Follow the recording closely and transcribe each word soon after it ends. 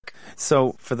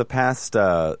So for the past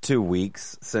 2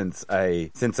 weeks since I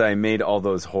made all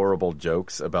those horrible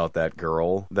jokes about that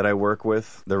girl that I work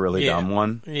with, the really dumb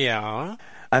one. Yeah.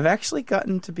 I've actually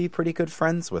gotten to be pretty good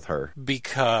friends with her.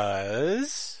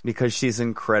 Because she's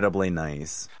incredibly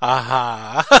nice.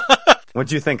 Aha.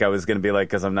 What'd you think I was going to be like,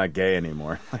 because I'm not gay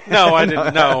anymore? No, I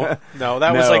didn't. No,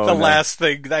 that was like the last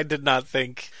thing. I did not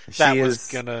think that was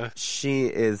gonna. She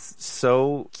is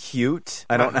so cute.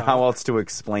 I don't know how else to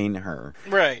explain her.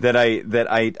 Right.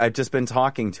 I've just been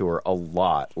talking to her a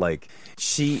lot. Like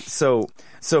So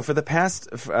for the past,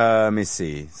 let me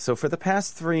see. So for the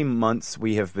past 3 months,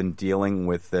 we have been dealing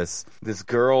with this other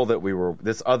girl that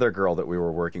we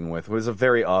were working with, who was a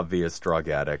very obvious drug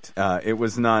addict. It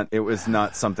was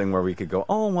not something where we could go,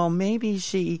 oh well, maybe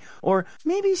she's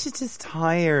just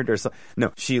tired or so.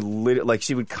 No, she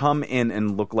would come in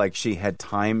and look like she had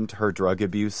timed her drug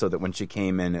abuse so that when she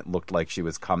came in, it looked like she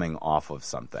was coming off of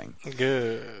something.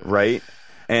 Good. Right.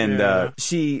 And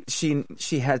she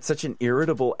had such an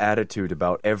irritable attitude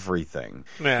about everything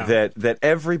that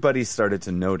everybody started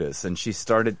to notice. And she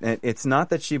started. It's not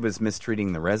that she was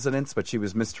mistreating the residents, but she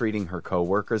was mistreating her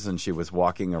coworkers. And she was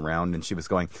walking around and she was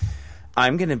going,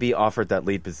 "I'm going to be offered that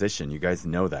lead position. You guys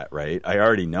know that, right? I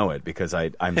already know it because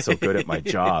I'm so good at my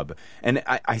job." And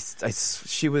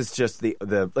she was just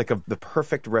the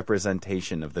perfect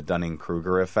representation of the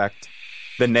Dunning-Kruger effect.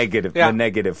 The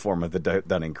negative form of the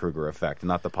Dunning-Kruger effect,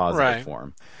 not the positive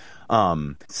form.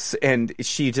 And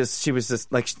she was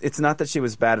just like, it's not that she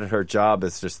was bad at her job.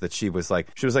 It's just that she was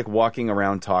like walking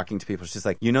around talking to people. She's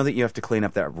like, you know that you have to clean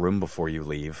up that room before you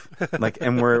leave. Like,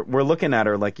 and we're looking at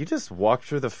her like, you just walked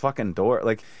through the fucking door.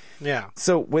 Like, yeah.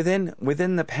 So within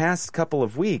the past couple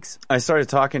of weeks, I started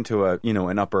talking to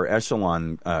an upper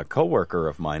echelon coworker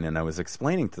of mine, and I was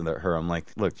explaining to her, I'm like,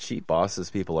 look, she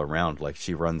bosses people around like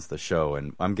she runs the show,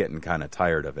 and I'm getting kind of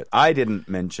tired of it. I didn't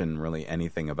mention really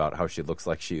anything about how she looks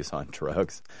like she's on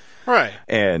drugs. Right.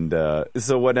 And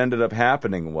so what ended up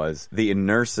happening was the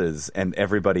nurses and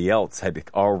everybody else had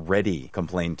already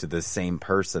complained to the same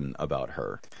person about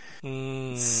her.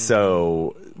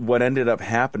 So what ended up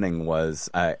happening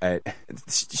was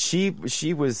she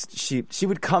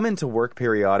would come into work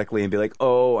periodically and be like,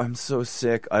 "Oh, I'm so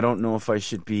sick. I don't know if I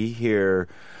should be here.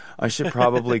 I should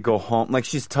probably go home." Like,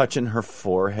 she's touching her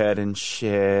forehead and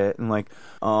shit, and like,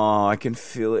 "Oh, I can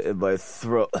feel it in my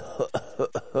throat."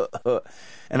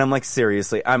 And I'm like,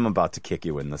 seriously, I'm about to kick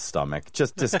you in the stomach.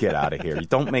 Just get out of here. You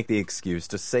don't make the excuse.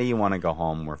 Just say you want to go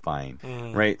home. We're fine.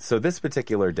 Right? So this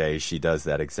particular day, she does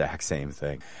that exact same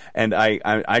thing. And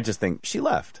I just think she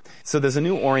left. So there's a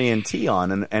new orientee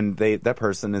on, and that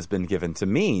person has been given to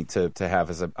me to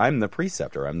have I'm the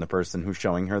preceptor. I'm the person who's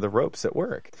showing her the ropes at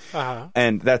work.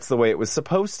 And that's the way it was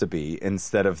supposed to be,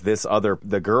 instead of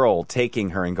the girl taking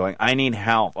her and going, "I need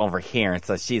help over here,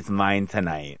 so she's mine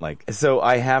tonight." Like, so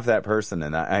I have that person,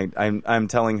 and I'm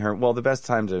telling her, well, the best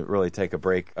time to really take a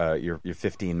break, your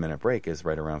 15-minute break, is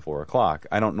right around 4:00.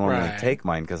 I don't normally take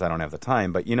mine because I don't have the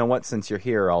time, but you know what? Since you're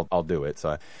here, I'll do it.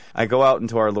 So I go out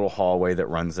into our little hallway that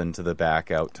runs into the back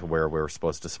out to where we're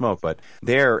supposed to smoke. But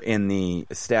there in the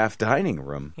staff dining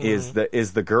room is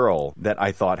the girl that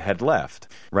I thought had left,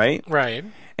 right? Right.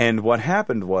 And what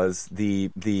happened was the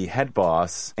head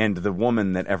boss and the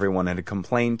woman that everyone had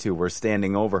complained to were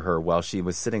standing over her while she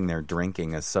was sitting there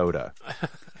drinking a soda.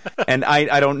 And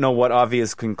I don't know what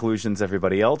obvious conclusions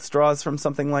everybody else draws from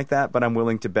something like that, but I'm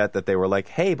willing to bet that they were like,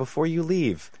 "Hey, before you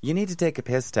leave, you need to take a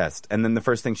piss test." And then the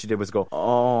first thing she did was go,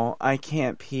 "Oh, I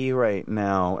can't pee right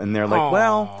now." And they're like,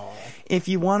 "Well, if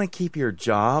you want to keep your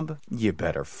job, you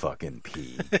better fucking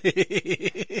pee."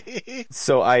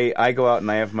 So I go out and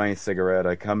I have my cigarette.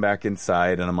 I come back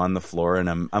inside and I'm on the floor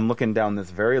and I'm looking down this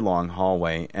very long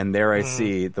hallway, and there I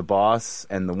see the boss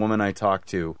and the woman I talked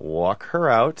to walk her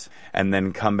out and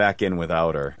then come back in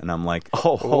without her. And I'm like,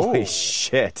 oh, holy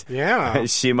shit. Yeah.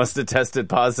 She must have tested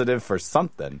positive for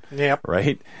something. Yep.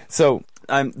 Right? So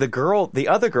the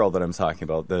other girl that I'm talking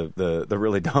about, the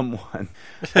really dumb one,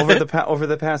 over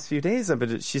the past few days,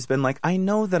 she's been like, "I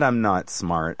know that I'm not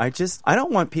smart. I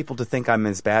don't want people to think I'm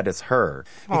as bad as her,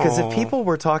 because if people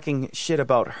were talking shit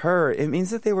about her, it means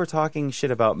that they were talking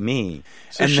shit about me."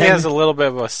 So she has a little bit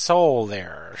of a soul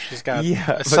there. She's got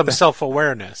some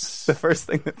self-awareness. The first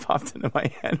thing that popped into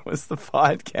my head was the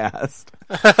podcast.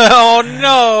 Oh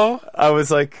no! I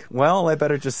was like, well, I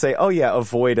better just say, "Oh yeah,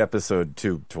 avoid episode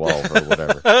 212 or whatever."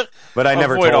 But I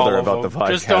never told her about the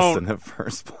podcast in the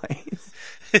first place.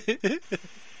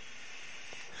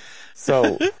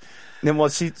 So, then, well,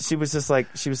 she was just like,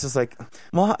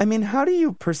 "Well, I mean, how do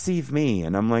you perceive me?"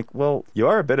 And I'm like, "Well, you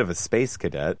are a bit of a space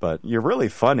cadet, but you're really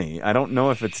funny. I don't know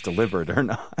if it's deliberate or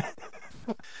not."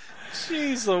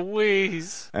 Jeez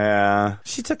Louise.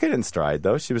 She took it in stride,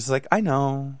 though. She was like, I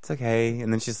know. It's okay.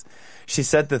 And then she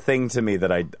said the thing to me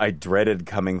that I dreaded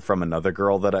coming from another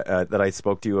girl that I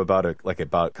spoke to you about,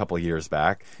 about a couple years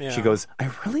back. Yeah. She goes, I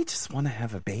really just want to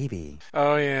have a baby.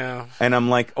 Oh, yeah. And I'm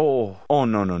like, no.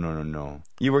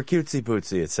 You were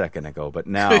cutesy-pootsy a second ago, but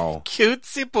now...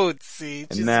 Cutesy-pootsy.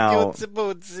 Just now,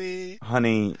 cutesy-pootsy.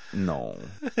 Honey, no.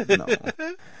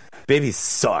 Babies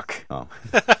suck. Oh.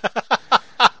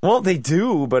 Well, they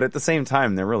do, but at the same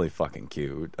time, they're really fucking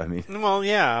cute. I mean... Well,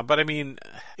 yeah, but I mean,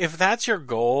 if that's your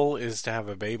goal is to have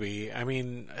a baby, I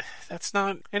mean, that's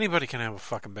not... Anybody can have a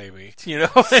fucking baby, you know?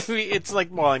 I mean, it's like,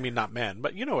 well, I mean, not men,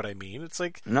 but you know what I mean. It's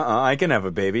like... Nuh-uh, I can have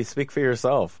a baby. Speak for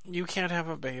yourself. You can't have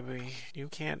a baby. You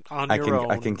can't on your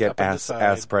own. I can get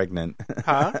ass pregnant.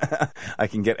 Huh? I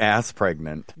can get ass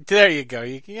pregnant. There you go.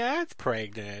 You can get ass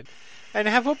pregnant. And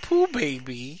have a poo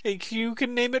baby. You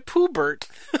can name it Poobert.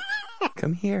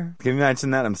 Come here. Can you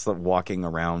imagine that? I'm still walking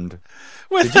around.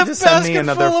 With Did you just send me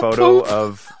another photo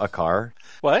of a car?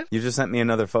 What? You just sent me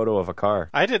another photo of a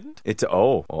car. I didn't.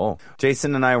 Oh.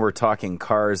 Jason and I were talking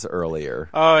cars earlier.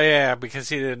 Oh, yeah, because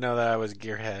he didn't know that I was a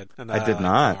gearhead. And I did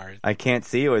not. Cars. I can't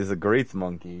see you as a grease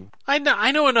monkey. I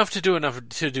know enough to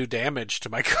do damage to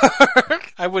my car.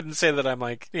 I wouldn't say that I'm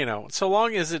like, so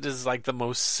long as it is like the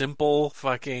most simple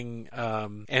fucking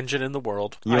engine in the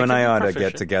world. You and I ought to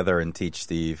get together and teach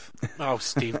Steve. Oh,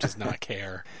 Steve does not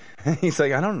care. He's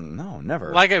like, I don't know,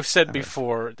 never. Like I've said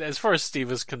before, as far as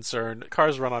Steve is concerned,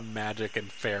 cars run on magic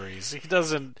and fairies. He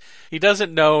doesn't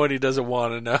know and he doesn't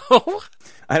want to know.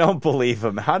 I don't believe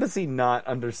him. How does he not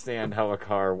understand how a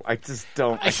car... I just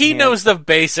don't... He knows the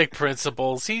basic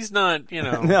principles. He's not,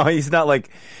 No, he's not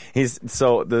like...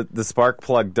 So the spark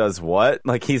plug does what?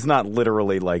 Like, he's not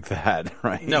literally like that,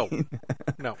 right? No,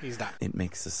 he's not. It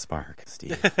makes a spark,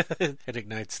 Steve. It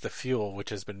ignites the fuel,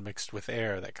 which has been mixed with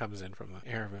air that comes in from the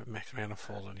air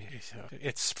manifold. And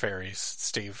it's fairies,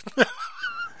 Steve.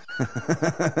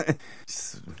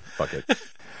 Fuck it.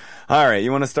 All right,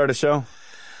 you want to start a show?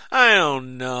 I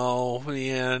don't know,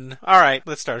 man. All right,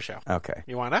 let's start a show. Okay.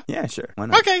 You wanna? Yeah, sure. Why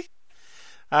not? Okay.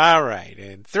 All right,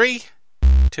 in 3,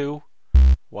 2,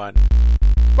 1,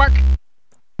 work.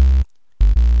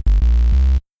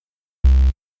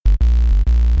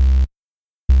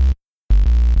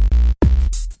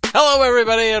 Hello,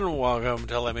 everybody, and welcome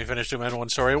to Let Me Finish Two Men, One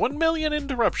Story, 1 Million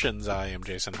Interruptions. I am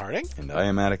Jason Harding. And I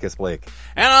am Atticus Blake.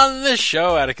 And on this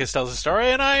show, Atticus tells a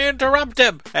story, and I interrupt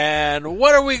him. And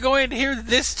what are we going to hear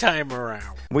this time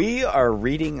around? We are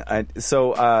reading. A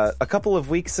couple of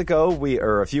weeks ago,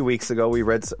 a few weeks ago, we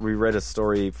read a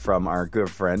story from our good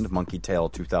friend Monkey Tail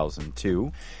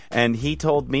 2002, and he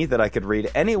told me that I could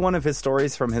read any one of his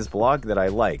stories from his blog that I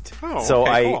liked. Oh, so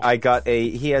okay, cool. I got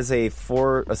he has a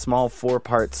small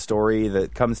 4-part story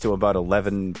that comes to about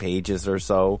 11 pages or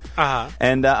so,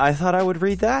 and I thought I would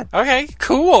read that. Okay,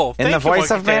 cool. In the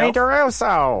voice of Manny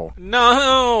DeRusso.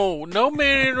 No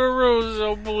Manny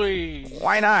DeRusso, please.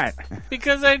 Why not?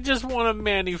 Because I just want a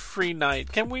Manny free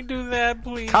night. Can we do that,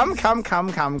 please? Come.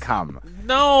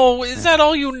 No, is that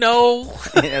all you know?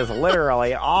 It is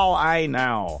literally all I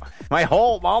know.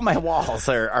 All my walls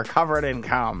are covered in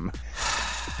cum.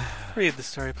 Read the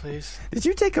story, please. Did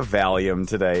you take a Valium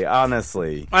today?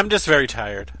 Honestly. I'm just very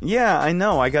tired. Yeah, I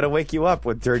know. I gotta wake you up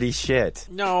with dirty shit.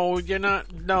 No, you're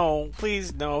not. No,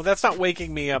 please, no. That's not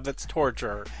waking me up. That's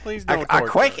torture. Please, no torture. A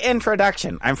quick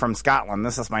introduction. I'm from Scotland.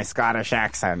 This is my Scottish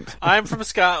accent. I'm from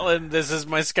Scotland. This is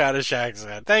my Scottish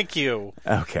accent. Thank you.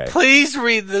 Okay. Please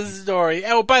read the story.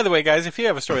 Oh, by the way, guys, if you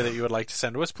have a story that you would like to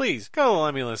send to us, please go to the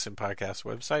Let Me Listen podcast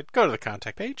website, go to the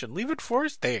contact page, and leave it for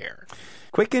us there.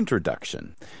 Quick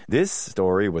introduction. This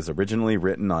story was originally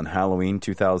written on Halloween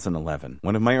 2011.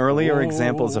 One of my earlier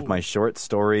examples of my short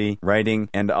story writing,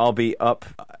 and I'll be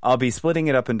splitting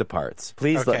it up into parts.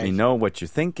 Please let me know what you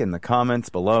think in the comments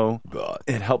below.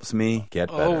 It helps me get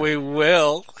better. Oh, we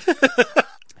will.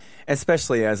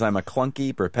 Especially as I'm a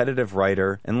clunky, repetitive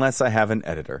writer, unless I have an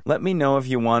editor. Let me know if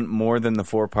you want more than the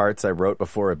 4 parts I wrote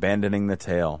before abandoning the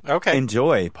tale. Okay.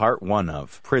 Enjoy part 1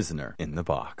 of Prisoner in the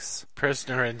Box.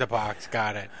 Prisoner in the box.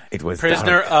 Got it. It was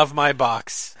Prisoner dark. of my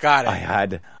box. Got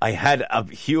it. I had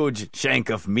a huge shank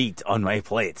of meat on my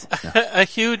plate. A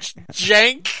huge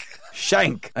jank?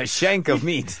 A shank of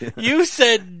meat. You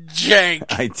said jank.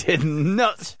 I did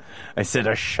not. I said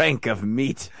a shank of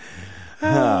meat.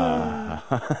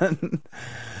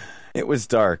 It was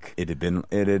dark. It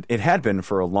had been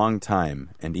for a long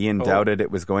time, and Ian doubted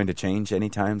it was going to change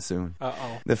anytime soon.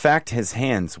 The fact his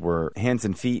hands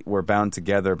and feet were bound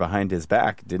together behind his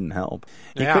back didn't help.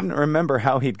 He couldn't remember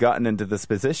how he'd gotten into this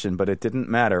position, but it didn't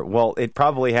matter. Well, it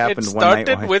probably happened one night. It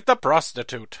started with the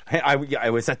prostitute. I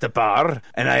was at the bar,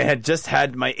 and I had just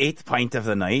had my 8th pint of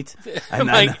the night.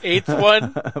 My 8th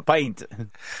one? Pint.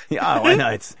 Yeah, why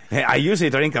not? I usually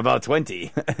drink about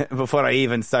 20 before I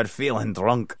even start feeling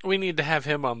drunk. We need to have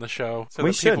him on the show so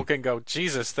that people can go,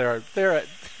 Jesus, their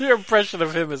impression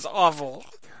of him is awful.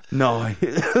 No,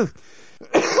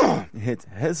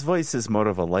 his voice is more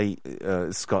of a light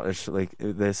Scottish, like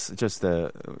this, just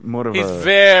more of He's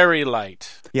very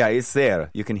light. Yeah, it's there.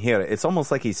 You can hear it. It's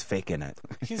almost like he's faking it.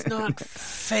 He's not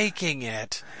faking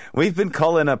it. We've been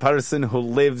calling a person who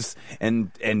lives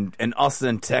in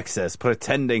Austin, Texas,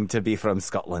 pretending to be from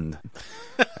Scotland.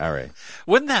 All right.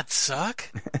 Wouldn't that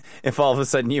suck? If all of a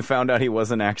sudden you found out he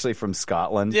wasn't actually from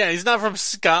Scotland. Yeah, he's not from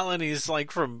Scotland. He's like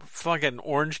from fucking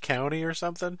Orange County or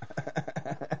something.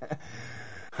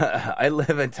 I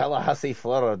live in Tallahassee,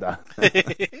 Florida.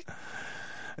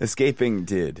 Escaping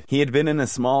did. He had been in a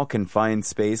small, confined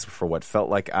space for what felt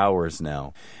like hours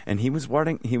now, and he was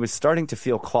starting to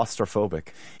feel claustrophobic.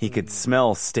 He could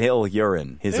smell stale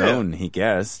urine, his own, he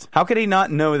guessed. How could he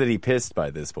not know that he pissed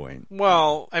by this point?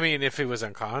 Well, I mean, if he was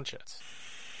unconscious.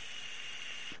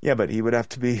 Yeah, but he would have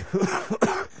to be...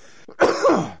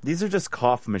 These are just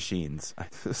cough machines.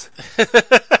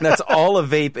 That's all a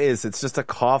vape is. It's just a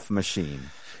cough machine.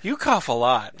 You cough a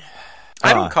lot.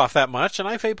 I don't cough that much, and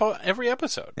I vape every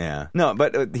episode. Yeah. No,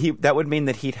 but that would mean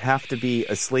that he'd have to be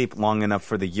asleep long enough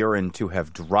for the urine to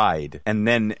have dried and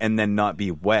then not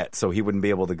be wet, so he wouldn't be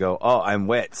able to go, oh, I'm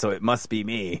wet, so it must be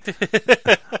me.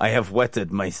 I have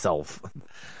wetted myself.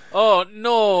 Oh,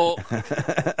 no.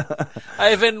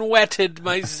 I've unwetted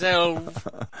myself.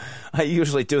 I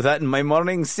usually do that in my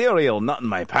morning cereal, not in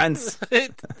my pants.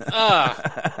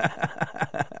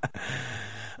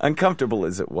 Uncomfortable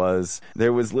as it was,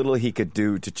 there was little he could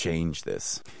do to change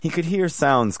this. He could hear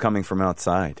sounds coming from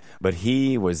outside, but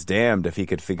he was damned if he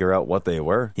could figure out what they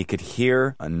were. He could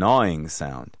hear a gnawing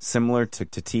sound, similar to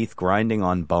teeth grinding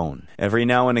on bone. Every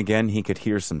now and again, he could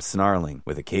hear some snarling,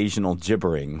 with occasional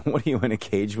gibbering. What are you, in a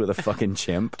cage with a fucking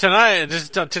chimp?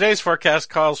 Today's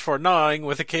forecast calls for gnawing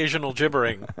with occasional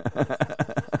gibbering.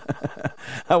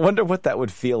 I wonder what that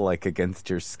would feel like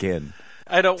against your skin.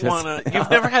 I don't want to... You've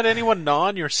never had anyone gnaw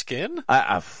on your skin?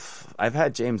 I've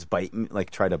had James bite me,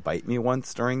 try to bite me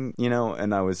once during,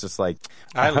 and I was just like...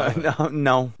 I love it.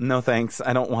 No, thanks.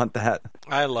 I don't want that.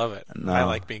 I love it. No. I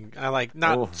like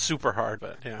not super hard,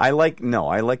 but yeah. I like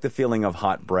the feeling of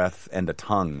hot breath and a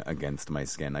tongue against my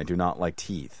skin. I do not like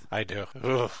teeth. I do.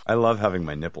 Ugh. I love having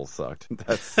my nipples sucked.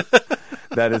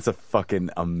 That is a fucking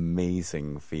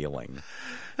amazing feeling.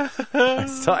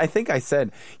 So I think I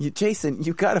said, Jason,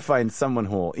 you got to find someone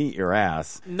who will eat your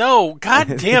ass. No,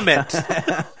 god damn it.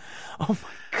 Oh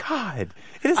my god.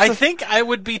 I think I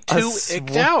would be too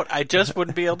icked out. I just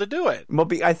wouldn't be able to do it. Well,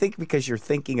 I think because you're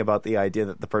thinking about the idea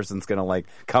that the person's going to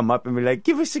come up and be like,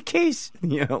 give us a kiss.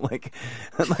 Like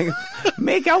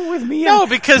make out with me. No,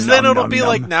 because then it'll be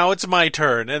like, now it's my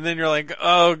turn. And then you're like,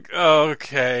 oh,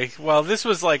 okay. Well, this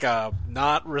was like a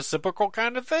not reciprocal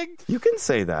kind of thing. You can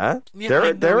say that.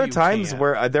 Yeah, there are times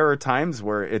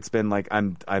where it's been like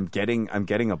I'm getting a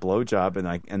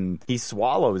blowjob and he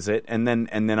swallows it and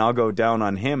then I'll go down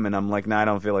on him and I'm like, nah, I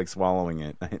don't feel like swallowing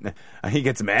it. He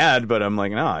gets mad, but I'm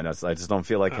like, no, I just don't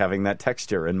feel like having that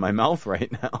texture in my mouth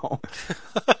right now.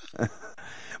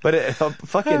 But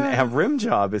a rim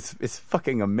job is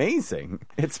fucking amazing.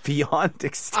 It's beyond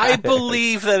ecstatic. I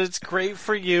believe that it's great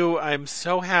for you. I'm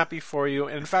so happy for you.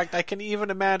 In fact, I can even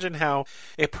imagine how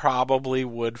it probably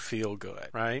would feel good,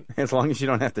 right? As long as you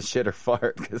don't have to shit or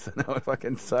fart, because I know it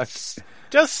fucking sucks.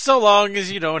 Just so long as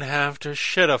you don't have to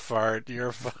shit a fart,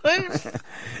 you're fine.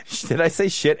 Did I say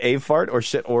shit a fart or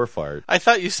shit or fart? I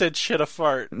thought you said shit a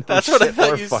fart. That's what I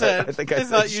thought you fart. said. I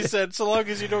thought you said so long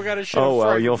as you don't got to shit a fart. Oh,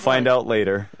 well, you'll find out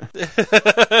later.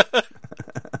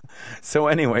 So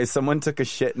anyway, someone took a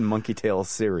shit in Monkey Tail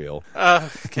cereal.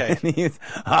 Okay. And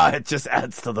it just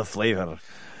adds to the flavor.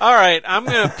 All right, I'm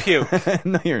going to puke.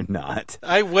 No, you're not.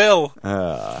 I will.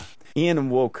 Ian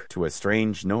woke to a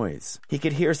strange noise. He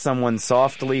could hear someone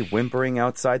softly whimpering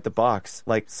outside the box,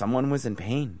 like someone was in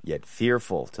pain, yet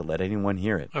fearful to let anyone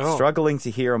hear it. Oh. Struggling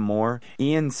to hear more,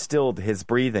 Ian stilled his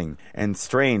breathing and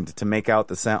strained to make out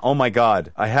the sound. Oh my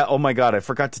God, I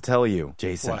forgot to tell you,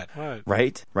 Jason. What?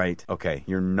 Right. Okay,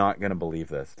 you're not going to believe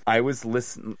this. I was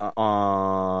listening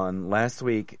on last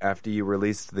week after you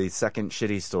released the second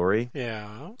shitty story.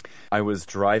 Yeah. I was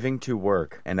driving to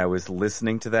work and I was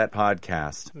listening to that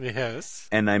podcast. Yes.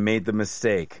 And I made the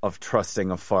mistake of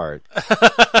trusting a fart.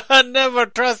 Never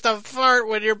trust a fart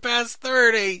when you're past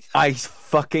 30. I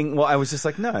was just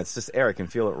like, no, it's just air. I can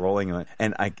feel it rolling.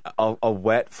 And a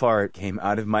wet fart came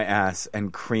out of my ass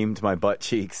and creamed my butt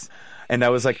cheeks. And I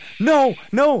was like, no.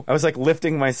 I was like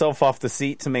lifting myself off the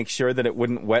seat to make sure that it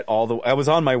wouldn't wet I was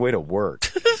on my way to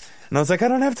work. And I was like, I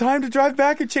don't have time to drive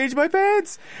back and change my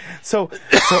pants. So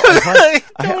I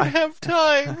don't have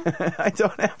time. I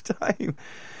don't have time.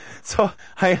 So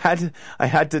I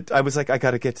was like, I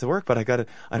got to get to work, but I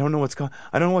don't know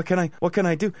what can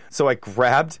I do? So I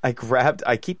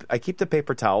keep the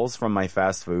paper towels from my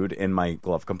fast food in my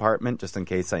glove compartment just in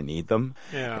case I need them.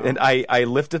 Yeah. And I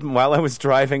lifted, while I was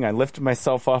driving, I lifted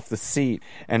myself off the seat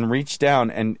and reached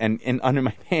down and under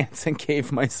my pants and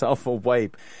gave myself a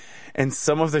wipe. And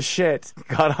some of the shit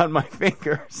got on my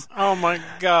fingers. Oh my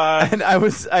God. And I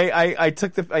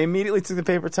immediately took the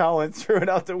paper towel and threw it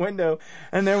out the window,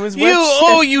 and there was wet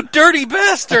shit. You dirty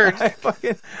bastard.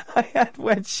 I had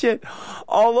wet shit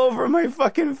all over my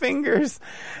fucking fingers.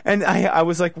 And I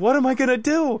was like, what am I gonna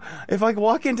do? If I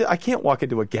can't walk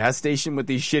into a gas station with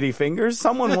these shitty fingers,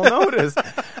 someone will notice.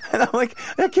 And I'm like,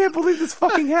 I can't believe this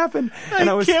fucking happened. And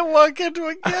I can't walk into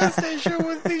a gas station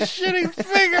with these shitty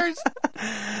fingers.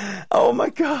 Oh my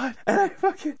God. And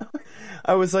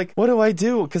I was like, what do I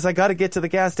do? Because I got to get to the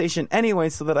gas station anyway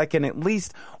so that I can at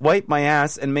least wipe my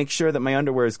ass and make sure that my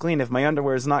underwear is clean. If my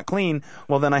underwear is not clean,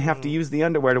 well, then I have to use the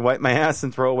underwear to wipe my ass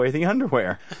and throw away the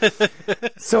underwear.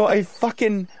 So I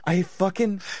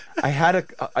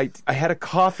had a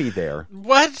coffee there.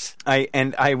 What?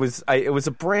 It was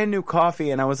a brand new coffee,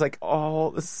 and I was like,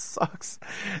 oh, this sucks.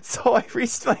 So I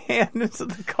reached my hand into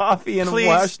the coffee and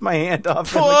washed my hand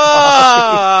off in the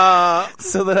coffee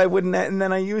so that I wouldn't, and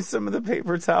then I used some of the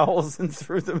paper towels and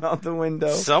threw them out the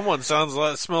window. Someone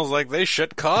smells like they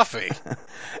shit coffee.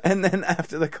 And then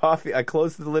after the coffee, I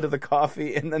closed the lid of the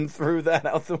coffee and then threw that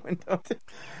out the window.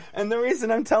 And the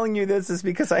reason I'm telling you this is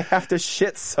because I have to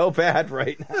shit so bad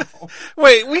right now.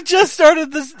 Wait, we just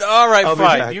started this. All right,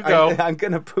 fine. You go. I'm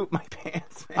going to poop my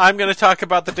pants, man. I'm going to talk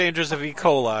about the dangers of E.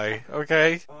 coli,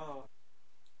 okay?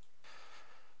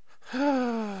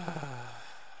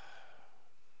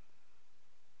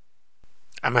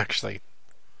 I'm actually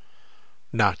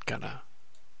not going to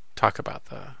talk about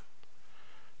the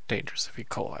dangers of E.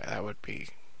 coli. That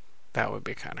would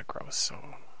be kind of gross. So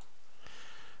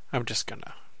I'm just going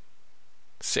to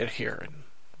sit here and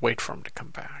wait for him to come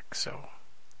back. So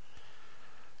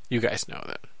you guys know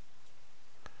that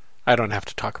I don't have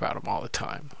to talk about him all the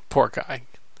time. Poor guy.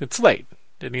 It's late,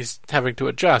 and he's having to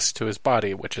adjust to his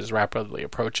body, which is rapidly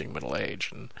approaching middle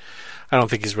age. And I don't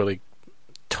think he's really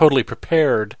totally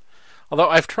prepared. Although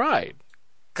I've tried.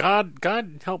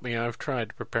 God help me, I've tried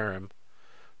to prepare him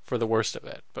for the worst of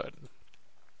it. But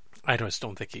I just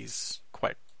don't think he's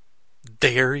quite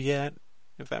there yet,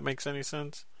 if that makes any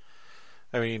sense.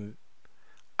 I mean,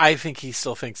 I think he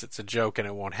still thinks it's a joke and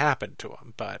it won't happen to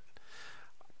him. But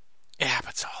it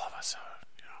happens to all of us,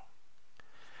 you know.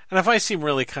 And if I seem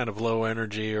really kind of low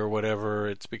energy or whatever,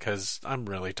 it's because I'm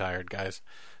really tired, guys.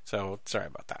 So, sorry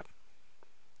about that.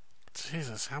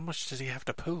 Jesus, how much did he have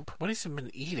to poop? What has he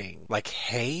been eating? Like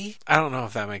hay? I don't know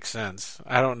if that makes sense.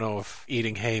 I don't know if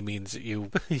eating hay means that you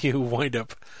wind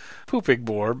up pooping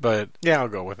more, but yeah, I'll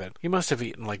go with it. He must have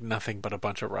eaten like nothing but a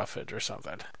bunch of roughage or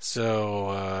something.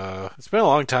 So, it's been a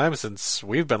long time since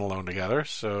we've been alone together,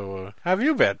 so how have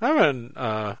you been? I've been,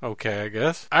 okay, I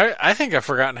guess. I think I've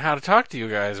forgotten how to talk to you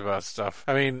guys about stuff.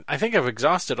 I mean, I think I've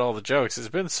exhausted all the jokes. It's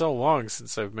been so long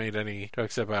since I've made any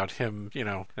jokes about him, you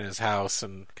know, in his house,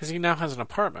 and because he now has an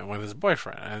apartment with his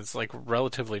boyfriend, and it's like a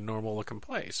relatively normal looking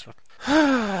place.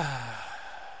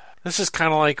 This is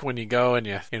kind of like when you go and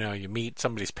you meet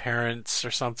somebody's parents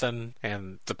or something,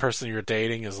 and the person you're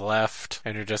dating is left,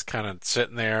 and you're just kind of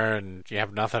sitting there, and you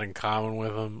have nothing in common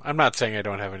with them. I'm not saying I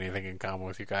don't have anything in common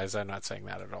with you guys. I'm not saying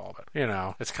that at all. But, you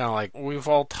know, it's kind of like we've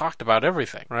all talked about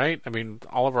everything, right? I mean,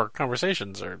 all of our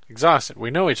conversations are exhausted. We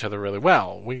know each other really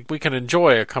well. We can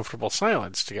enjoy a comfortable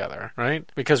silence together,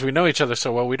 right? Because we know each other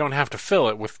so well, we don't have to fill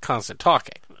it with constant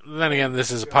talking. Then again,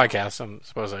 this is a podcast, and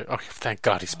suppose thank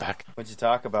God he's back. What'd you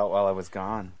talk about while I was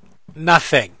gone?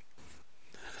 Nothing.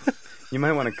 You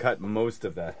might want to cut most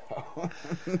of that out.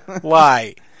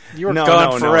 Why? You were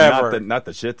gone forever. Not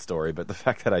the shit story, but the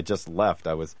fact that I just left.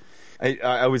 I was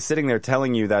sitting there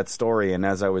telling you that story, and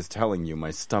as I was telling you,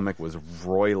 my stomach was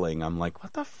roiling. I'm like,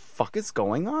 what the fuck is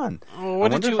going on?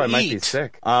 What did you eat? I wonder if I might be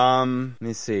sick. Let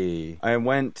me see. I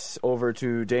went over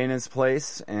to Dana's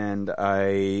place, and I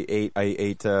ate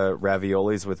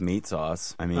raviolis with meat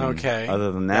sauce. I mean, okay.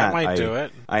 Other than that might do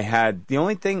it. I had the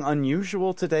only thing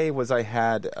unusual today was I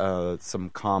had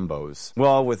some combos.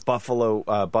 Well, with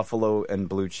buffalo and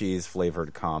blue cheese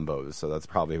flavored combos. So that's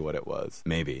probably what it was.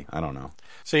 Maybe, I don't know.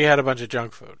 So you had a bunch of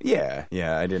junk food. Yeah.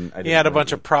 I didn't. You had a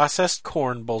bunch of processed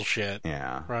corn bullshit.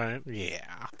 Yeah. Right.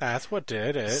 Yeah. That's what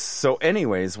did it. So,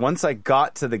 anyways, once I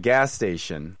got to the gas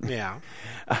station,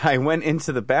 I went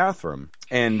into the bathroom,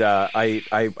 and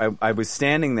I was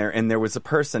standing there, and there was a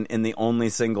person in the only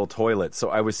single toilet. So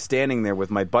I was standing there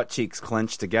with my butt cheeks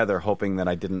clenched together, hoping that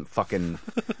I didn't fucking.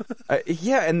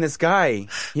 And this guy,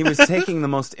 he was taking the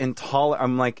most intolerant.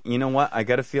 I'm like, you know what? I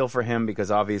got to feel for him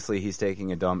because obviously he's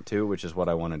taking a dump too, which is what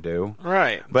I want to do.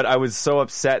 Right. But I was so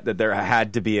upset that there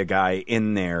had to be a guy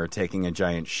in there taking a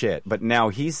giant shit. But now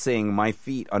he's seeing my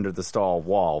feet under the stall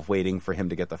wall, waiting for him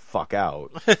to get the fuck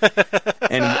out.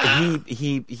 And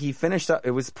he finished up.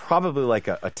 It was probably like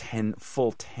a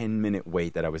full 10-minute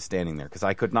wait that I was standing there because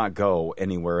I could not go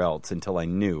anywhere else until I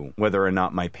knew whether or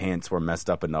not my pants were messed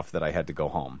up enough that I had to go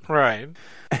home. Right.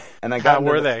 And I got. How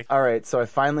were they? All right. So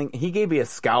he gave me a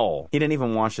scowl. He didn't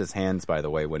even wash his hands, by the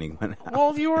way, when he went out.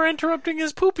 Well, you were interrupting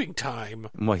his pooping time.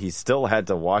 Well, he still had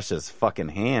to wash his fucking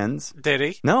hands. Did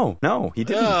he? No, he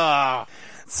didn't.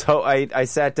 So I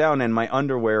sat down and my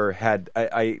underwear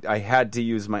I had to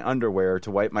use my underwear to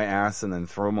wipe my ass and then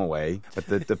throw them away.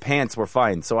 But the pants were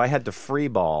fine. So I had to free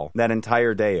ball that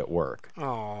entire day at work.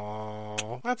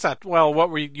 Oh, that's not... Well, what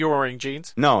were you were wearing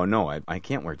jeans? No, I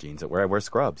can't wear jeans. I wear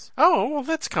scrubs. Oh, well,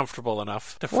 that's comfortable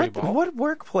enough to free ball. What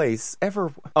workplace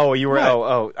ever... Oh, you were... What?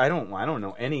 Oh, I don't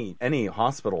know any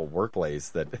hospital workplace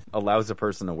that allows a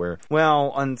person to wear...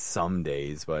 Well, on some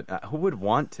days, but who would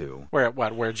want to?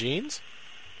 Wear jeans?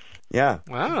 Yeah.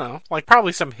 I don't know. Like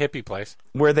probably some hippie place.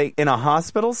 Were they in a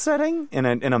hospital setting? In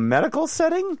a medical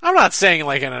setting? I'm not saying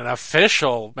like in an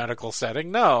official medical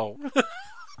setting, no. Oh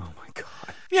my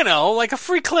God. You know, like a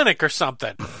free clinic or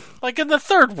something. Like in the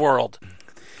third world.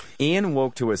 Ian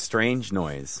woke to a strange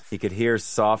noise. He could hear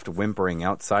soft whimpering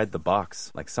outside the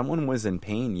box, like someone was in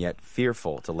pain yet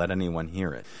fearful to let anyone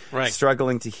hear it. Right.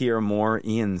 Struggling to hear more,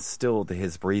 Ian stilled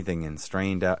his breathing and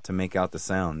strained out to make out the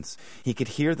sounds. He could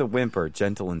hear the whimper,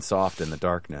 gentle and soft in the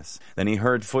darkness. Then he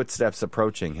heard footsteps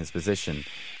approaching his position,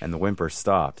 and the whimper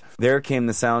stopped. There came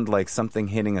the sound like something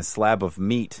hitting a slab of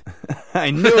meat.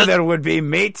 I knew there would be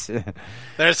meat!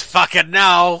 There's fucking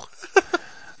no!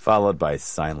 Followed by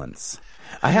silence.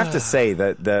 I have to say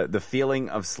that the feeling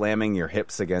of slamming your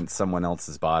hips against someone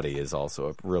else's body is also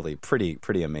a really pretty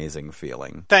amazing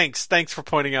feeling. Thanks for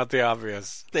pointing out the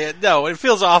obvious. No, it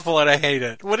feels awful and I hate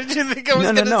it. What did you think I was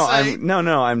going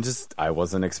to say? I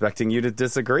wasn't expecting you to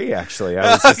disagree. Actually,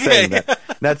 I was just saying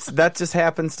that just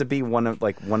happens to be one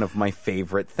of my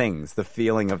favorite things. The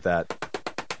feeling of that.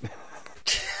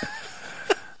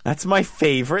 That's my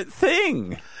favorite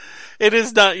thing. It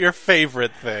is not your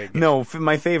favorite thing. No,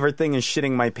 my favorite thing is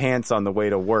shitting my pants on the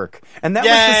way to work. And that was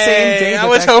the same day that I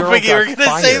was hoping you were going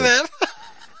to say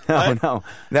that. No.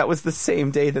 That was the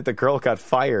same day that the girl got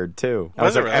fired, too. I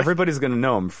was like, really? Everybody's going to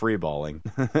know I'm freeballing.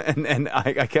 and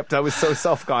I was so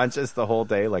self-conscious the whole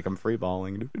day, like I'm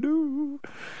freeballing.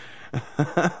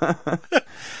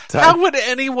 How would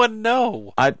anyone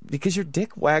know? Because your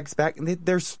dick wags back.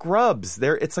 They're scrubs.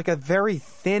 It's like a very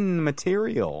thin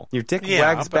material. Your dick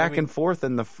wags back and forth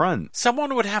in the front.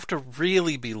 Someone would have to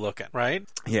really be looking, right?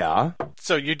 Yeah.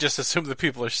 So you just assume that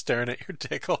people are staring at your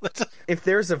dick all the time. If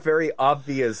there's a very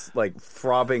obvious, like,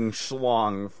 throbbing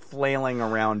schlong flailing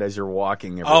around as you're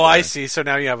walking everywhere. Oh, I see. So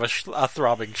now you have a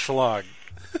throbbing schlong.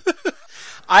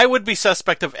 I would be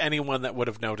suspect of anyone that would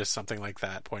have noticed something like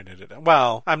that, pointed it out.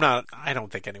 Well, I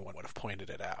don't think anyone would have pointed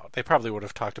it out. They probably would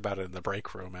have talked about it in the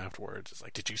break room afterwards. It's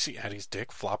like, did you see Addie's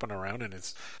dick flopping around in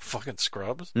his fucking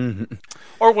scrubs? Mm-hmm.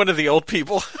 Or one of the old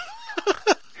people.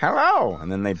 Hello! And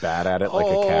then they bat at it like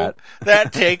a cat.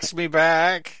 That takes me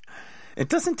back. It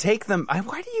doesn't take them...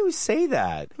 Why do you say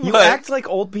that? You act like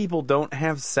old people don't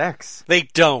have sex. They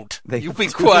don't. You be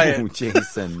quiet.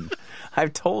 Jason.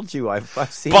 I've told you, I've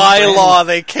seen... By law,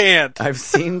 they can't. I've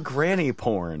seen granny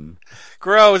porn.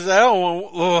 Gross. I don't want...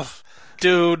 Ugh.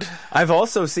 Dude. I've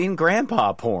also seen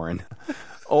grandpa porn.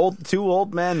 two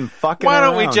old men fucking Why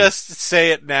don't we around. just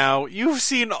say it now? You've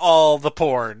seen all the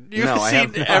porn. You've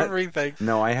seen everything.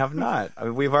 No, I have not. I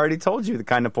mean, we've already told you the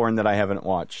kind of porn that I haven't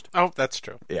watched. Oh, that's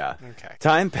true. Yeah. Okay.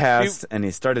 Time passed, and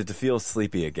he started to feel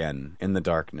sleepy again in the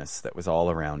darkness that was all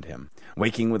around him.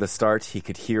 Waking with a start, he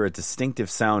could hear a distinctive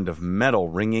sound of metal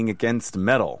ringing against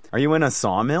metal. Are you in a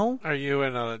sawmill? Are you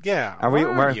in a... Yeah. Where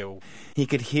are you? He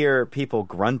could hear people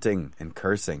grunting and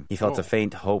cursing. He felt a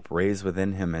faint hope raise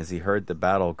within him as he heard the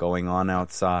battle going on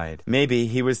outside. Maybe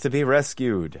he was to be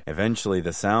rescued. Eventually,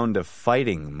 the sound of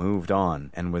fighting moved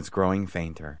on and was growing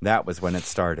fainter. That was when it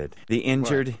started. The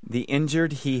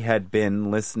injured he had been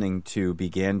listening to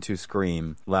began to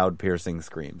scream, loud piercing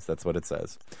screams. That's what it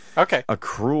says. Okay. A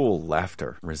cruel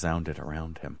laughter resounded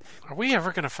around him. Are we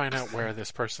ever going to find out where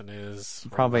this person is?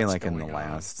 Probably like in the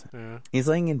last. Yeah. He's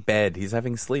laying in bed. He's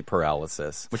having sleep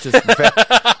paralysis, which is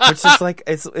which is like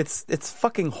it's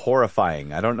fucking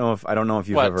horrifying. I don't know if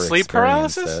you've ever sleep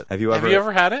experienced paralysis? it. Have you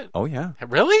ever had it? Oh yeah.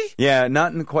 Really? Yeah,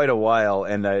 not in quite a while.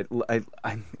 And I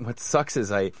what sucks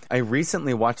is I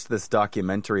recently watched this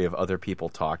documentary of other people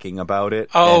talking about it.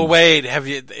 Oh wait,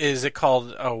 is it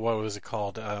called? Oh, what was it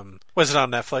called? Was it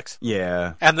on Netflix?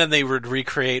 Yeah. And then they would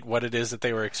recreate what it is that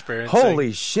they were experiencing.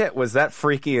 Holy shit, was that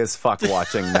freaky as fuck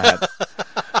watching that?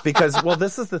 Because, well,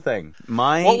 this is the thing.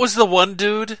 What was the one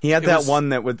dude? He had one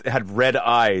that had red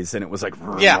eyes, and it was like,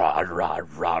 yeah. Rah, rah,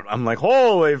 rah. I'm like,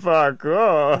 holy fuck.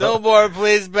 Oh. No more,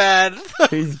 please, bad.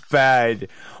 He's bad.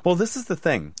 Well, this is the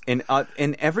thing. In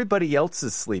everybody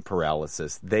else's sleep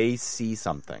paralysis, they see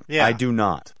something. Yeah. I do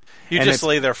not. You just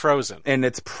lay there frozen. And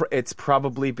it's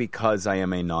probably because I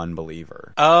am a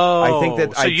non-believer. Oh. I think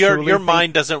that so your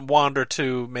mind doesn't wander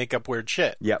to make up weird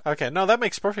shit. Yep. Okay, no, that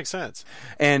makes perfect sense.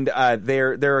 And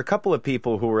there are a couple of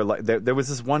people who were like, there was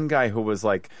this one guy who was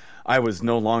like, I was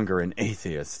no longer an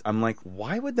atheist. I'm like,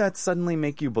 why would that suddenly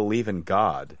make you believe in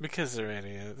God? Because they're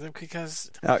idiots. Because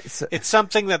it's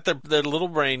something that their little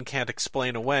brain can't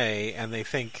explain away, and they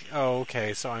think, oh,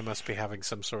 okay, so I must be having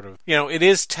some sort of... it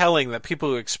is telling that people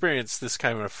who experience this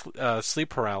kind of sleep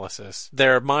paralysis,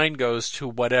 their mind goes to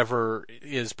whatever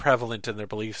is prevalent in their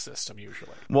belief system,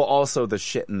 usually. Well, also the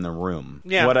shit in the room.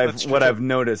 Yeah, what I've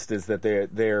noticed is that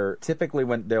they're typically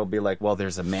when they'll be like, well,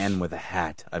 there's a man with a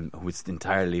hat who's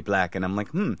entirely black, and I'm like,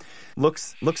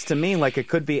 looks to me like it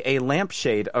could be a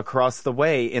lampshade across the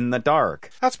way in the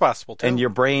dark. That's possible too. And your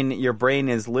brain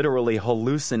is literally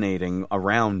hallucinating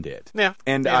around it. Yeah.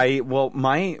 And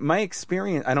my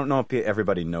experience, I don't know if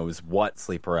everybody knows what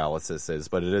sleep paralysis is,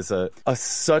 but it is a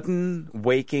sudden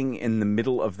waking in the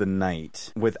middle of the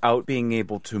night without being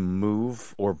able to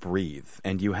move or breathe,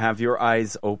 and you have your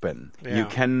eyes open. Yeah. You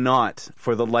cannot,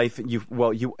 for the life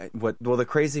the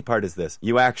crazy part is this: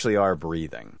 you actually are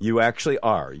breathing. You actually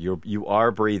are. You are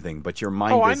breathing, but your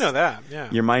mind. Oh, I know that. Yeah.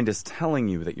 Your mind is telling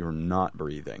you that you're not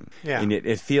breathing. Yeah. And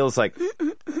it feels like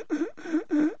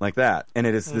that, and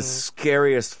it is the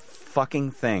scariest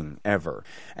fucking thing ever.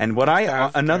 And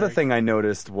another thing I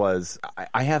noticed was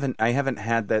I haven't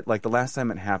had that. Like the last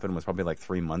time it happened was probably like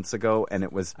 3 months ago, and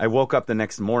I woke up the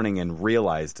next morning and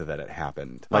realized that it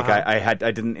happened. Like I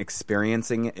didn't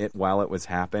experiencing it while it was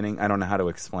happening. I don't know how to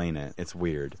explain it. It's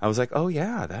weird. I was like, oh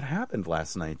yeah, that happened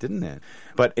last night, didn't it?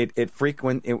 But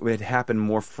it happened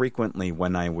more frequently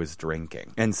when I was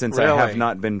drinking, and since I have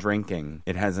not been drinking,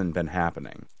 it hasn't been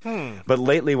happening. But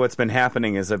lately, what's been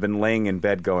happening is I've been laying in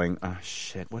bed going, oh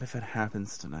shit, what if it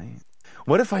happens tonight?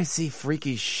 What if I see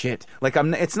freaky shit? Like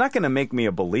it's not going to make me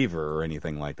a believer or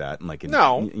anything like that. And like,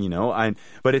 no,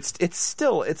 but it's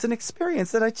still an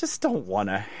experience that I just don't want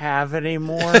to have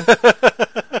anymore.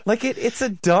 Like it's a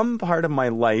dumb part of my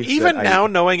life. Even now,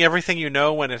 knowing everything you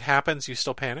know, when it happens, you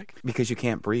still panic because you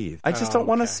can't breathe. I just don't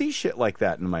want to see shit like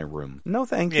that in my room. No,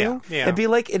 thank you. Yeah. It'd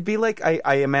be like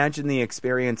I imagine the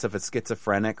experience of a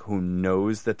schizophrenic who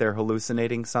knows that they're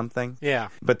hallucinating something. Yeah,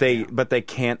 but they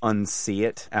can't unsee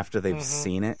it after they've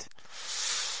seen it.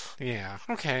 Yeah.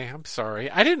 Okay. I'm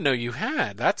sorry. I didn't know you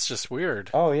had. That's just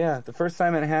weird. Oh yeah. The first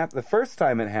time it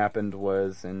happened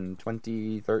was in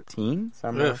 2013.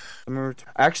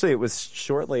 Actually, it was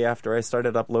shortly after I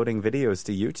started uploading videos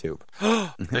to YouTube.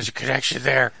 There's a connection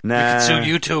there. Nah. You can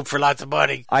sue YouTube for lots of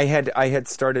money. I had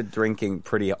started drinking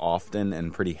pretty often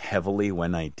and pretty heavily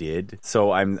when I did.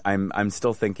 So I'm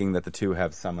still thinking that the two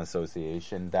have some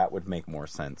association. That would make more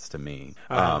sense to me.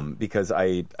 Because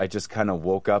I just kind of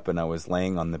woke up and I was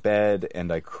laying on the bed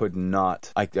and I could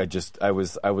not. I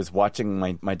was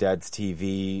watching my dad's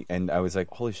TV and I was like,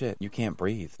 holy shit, you can't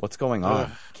breathe. What's going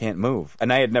on? Can't move.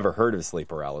 And I had never heard of sleep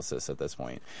paralysis at this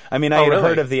point. I mean, I had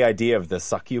heard of the idea of the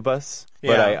succubus.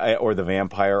 But Yeah. or the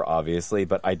vampire, obviously,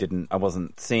 but I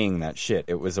wasn't seeing that shit.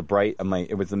 It was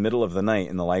it was the middle of the night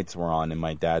and the lights were on and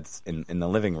my dad's in the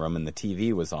living room and the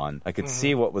TV was on. I could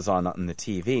see what was on the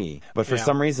TV, but for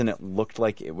some reason it looked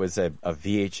like it was a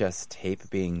VHS tape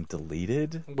being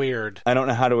deleted. Weird. I don't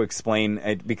know how to explain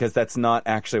it because that's not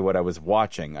actually what I was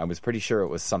watching. I was pretty sure it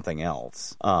was something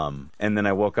else. And then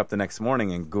I woke up the next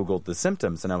morning and Googled the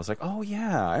symptoms and I was like, oh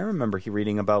yeah, I remember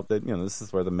reading about this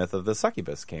is where the myth of the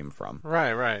succubus came from.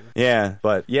 Right. Yeah,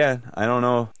 but I don't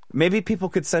know. Maybe people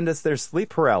could send us their sleep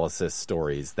paralysis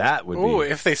stories. That would Ooh, be...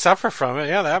 if they suffer from it,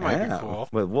 that might be cool.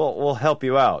 But we'll help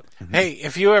you out. Hey,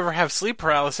 if you ever have sleep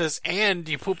paralysis and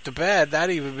you poop to bed,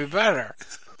 that'd even be better.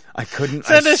 I couldn't...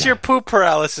 Send us your poop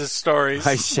paralysis stories.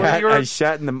 I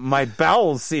shat and my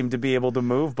bowels seemed to be able to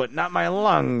move, but not my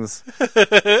lungs.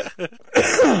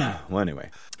 Well, anyway...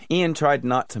 Ian tried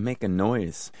not to make a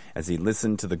noise as he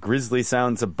listened to the grisly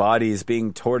sounds of bodies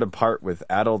being torn apart with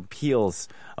addled peals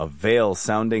of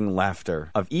evil-sounding laughter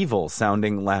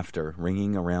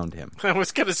ringing around him. I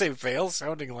was going to say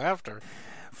veil-sounding laughter.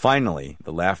 Finally,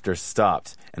 the laughter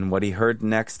stopped, and what he heard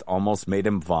next almost made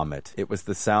him vomit. It was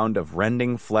the sound of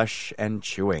rending flesh and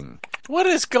chewing. What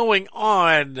is going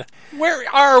on? Where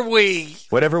are we?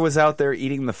 Whatever was out there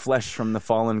eating the flesh from the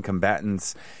fallen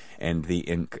combatants and the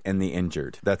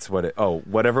injured. That's what it... Oh,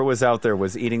 whatever was out there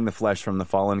was eating the flesh from the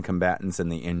fallen combatants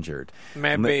and the injured.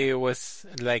 Maybe it was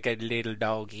like a little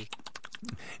doggy.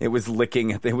 It was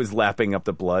lapping up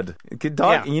the blood. A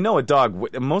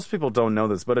dog... Most people don't know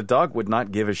this, but a dog would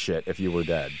not give a shit if you were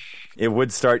dead. It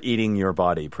would start eating your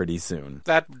body pretty soon.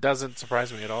 That doesn't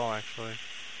surprise me at all, actually.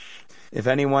 If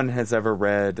anyone has ever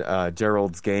read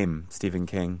Gerald's Game, Stephen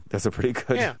King, that's a pretty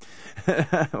good... Yeah.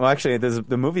 Well, actually,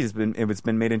 the movie's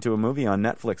been made into a movie on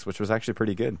Netflix, which was actually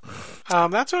pretty good.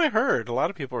 That's what I heard. A lot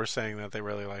of people were saying that they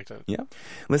really liked it. Yeah.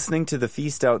 Listening to the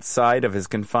feast outside of his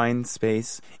confined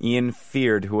space, Ian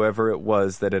feared whoever it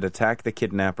was that had attacked the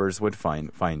kidnappers would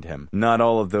find him. Not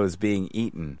all of those being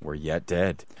eaten were yet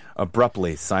dead.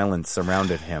 Abruptly, silence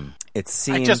surrounded him. I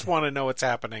just want to know what's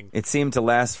happening. It seemed to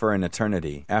last for an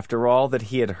eternity. After all that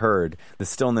he had heard, the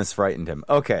stillness frightened him.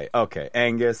 Okay,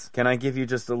 Angus, can I give you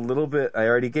just a little bit? I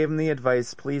already gave him the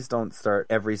advice. Please don't start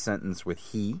every sentence with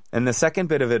he. And the second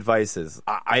bit of advice is,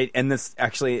 all right,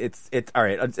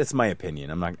 it's my opinion.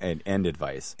 I'm not, and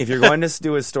advice. If you're going to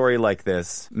do a story like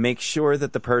this, make sure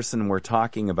that the person we're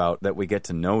talking about, that we get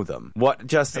to know them.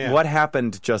 What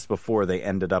happened just before they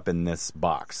ended up in this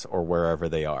box or wherever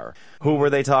they are? Who were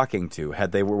they talking to?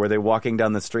 Were they walking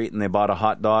down the street and they bought a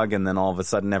hot dog and then all of a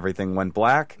sudden everything went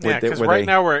black? Yeah, because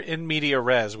now we're in media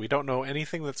res. We don't know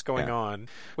anything that's going on.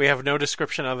 We have no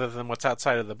description other than what's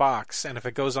outside of the box. And if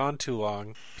it goes on too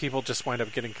long, people just wind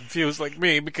up getting confused like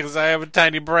me because I have a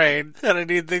tiny brain and I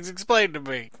need things explained to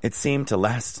me. It seemed to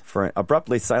last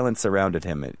abruptly silence surrounded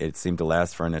him. It seemed to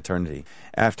last for an eternity.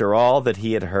 After all that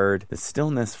he had heard, the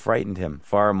stillness frightened him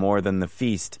far more than the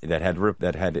feast that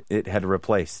it had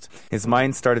replaced. His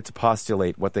mind started to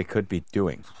postulate what they could be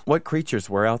doing. What creatures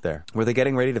were out there? Were they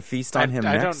getting ready to feast on him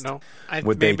next? I don't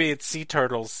know. Maybe it's sea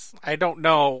turtles. I don't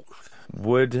know.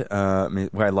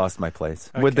 I lost my place.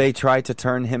 Okay. Would they try to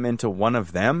turn him into one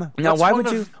of them? Now, why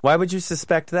would you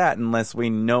suspect that unless we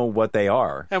know what they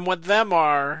are and what them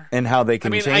are and how they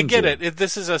can change? I get it. If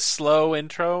this is a slow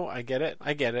intro, I get it.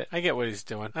 I get what he's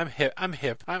doing. I'm hip. I'm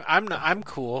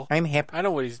cool. I'm hip. I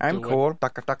know what he's doing. I'm cool.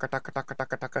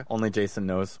 Only Jason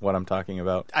knows what I'm talking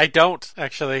about. I don't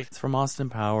actually. It's from Austin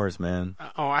Powers, man.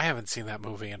 I haven't seen that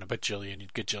movie in a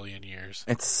gajillion years.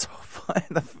 It's so fun.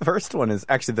 The first one is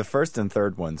actually the first and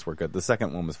third ones were good. The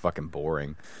second one was fucking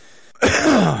boring.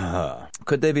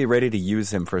 Could they be ready to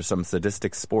use him for some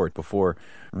sadistic sport before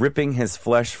ripping his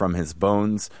flesh from his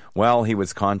bones while he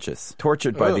was conscious?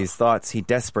 Tortured by these thoughts, he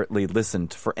desperately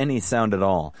listened for any sound at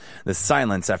all. The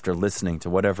silence after listening to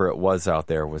whatever it was out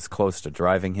there was close to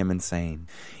driving him insane.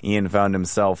 Ian found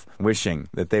himself wishing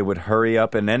that they would hurry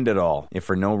up and end it all, if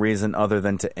for no reason other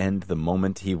than to end the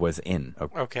moment he was in.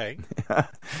 Okay.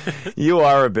 You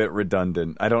are a bit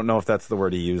redundant. I don't know if that's the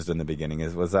word he used in the beginning.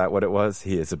 Was that what it was?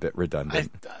 He is a bit redundant.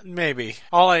 Maybe.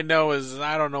 All I know is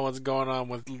I don't know what's going on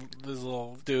with this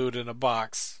little dude in a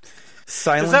box.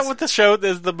 Silence. Is that what the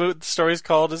story's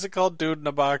called? Is it called Dude in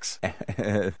a Box?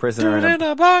 Prisoner in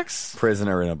a box.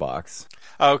 Prisoner in a box.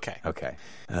 Okay.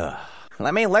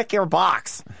 Let me lick your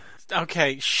box.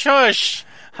 Okay, shush.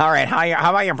 All right, how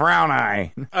about your brown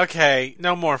eye? Okay,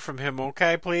 no more from him,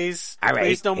 okay, please? All right.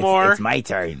 Please, no more. It's my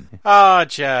turn. Oh,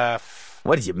 Jeff.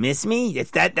 What, did you miss me?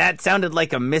 That sounded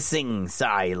like a missing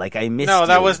sigh, like I missed you. No,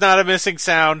 that was not a missing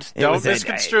sound. Don't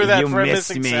misconstrue that for a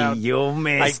missing sound. You missed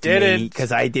me. I didn't.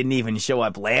 Because I didn't even show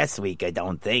up last week, I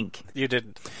don't think. You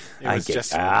didn't. It was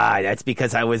just... that's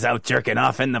because I was out jerking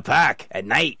off in the park at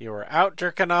night. You were out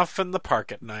jerking off in the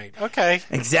park at night. Okay.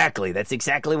 Exactly. That's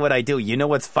exactly what I do. You know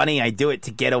what's funny? I do it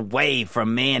to get away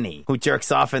from Manny, who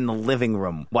jerks off in the living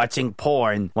room, watching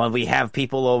porn while we have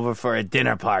people over for a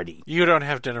dinner party. You don't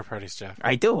have dinner parties, Jeff.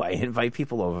 I do. I invite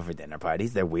people over for dinner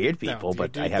parties. They're weird people,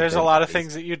 but I have There's a lot parties. of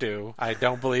things that you do. I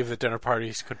don't believe that dinner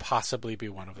parties could possibly be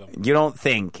one of them. You don't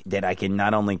think that I can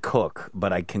not only cook,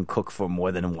 but I can cook for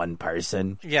more than one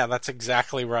person? Yeah, that's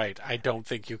exactly right. I don't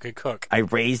think you could cook. I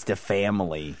raised a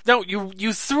family. No,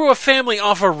 you threw a family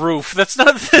off a roof. That's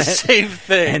not the same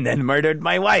thing. And then murdered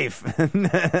my wife.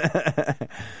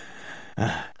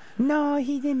 No,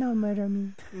 he did not murder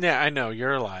me. Yeah, I know.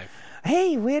 You're alive.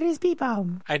 Hey, where is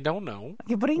Beebom? I don't know.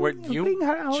 Bring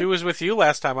her out. She was with you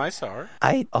last time I saw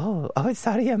her.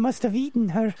 Sorry, I must have eaten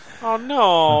her. Oh,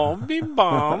 no.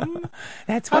 Beebom.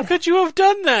 How could you have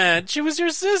done that? She was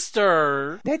your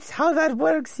sister. That's how that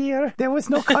works here. There was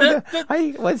no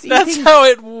That's how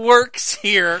it works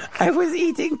here. I was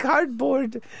eating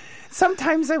cardboard.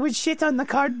 Sometimes I would shit on the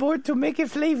cardboard to make it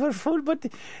flavorful, but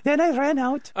then I ran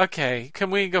out. Okay, can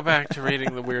we go back to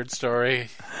reading the weird story,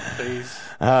 please?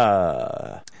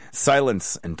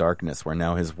 Silence and darkness were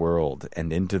now his world,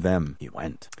 and into them he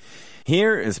went.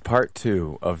 Here is part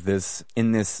 2 of this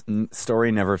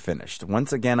story never finished.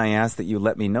 Once again, I ask that you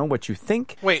let me know what you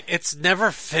think. Wait, it's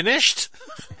never finished?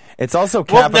 It's also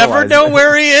capitalized. We'll never know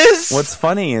where he is? What's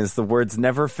funny is the words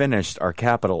never finished are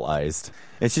capitalized.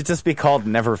 It should just be called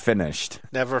never finished.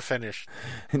 Never finished.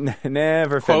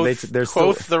 Never finished.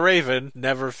 Quoth the raven,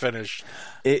 never finished.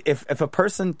 If a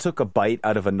person took a bite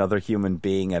out of another human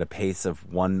being at a pace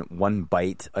of one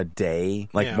bite a day,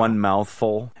 one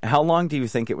mouthful, how long do you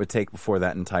think it would take before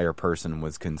that entire person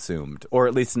was consumed? Or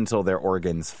at least until their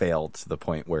organs failed to the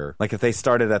point where, like, if they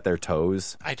started at their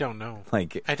toes? I don't know. I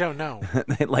don't know.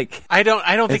 I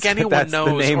don't think anyone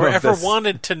knows or ever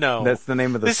wanted to know. That's the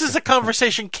name of This is a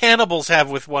conversation cannibals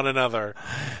have with one another.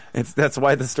 That's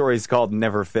why the story's called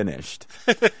Never Finished.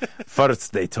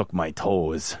 First they took my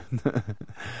toes.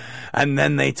 And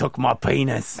then they took my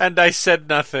penis. And I said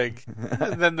nothing.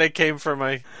 And then they came for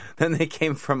my... Then they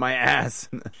came for my ass.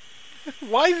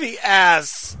 Why the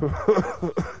ass?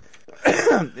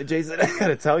 Jason, I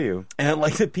gotta tell you, and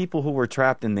like the people who were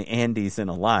trapped in the Andes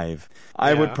and alive,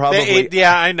 I would probably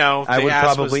I know. I would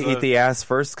probably eat the ass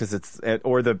first because it's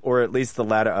or at least the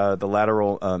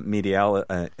lateral medial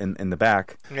in the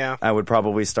back. Yeah, I would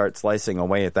probably start slicing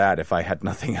away at that if I had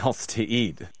nothing else to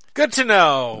eat. Good to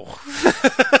know.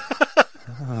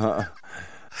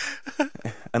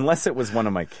 Unless it was one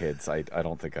of my kids, I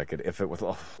don't think I could. If it was,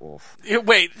 wait,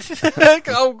 wait.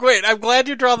 I'm glad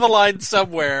you draw the line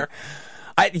somewhere.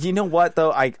 You know what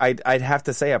though? I'd have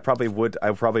to say I probably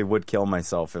would kill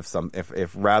myself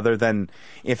if rather than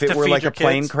if it were like a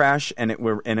plane crash and it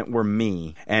were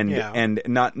me and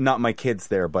not my kids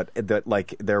there, but that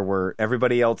like there were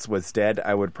everybody else was dead.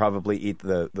 I would probably eat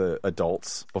the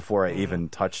adults before I even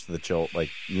touched the children.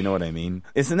 Like, you know what I mean?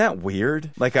 Isn't that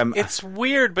weird? It's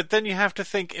weird, but then you have to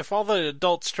think if all the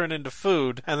adults turn into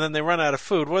food and then they run out of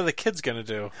food, what are the kids going to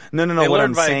do? No. What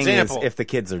I'm saying is if the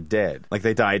kids are dead, like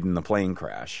they died in the plane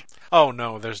crash. Oh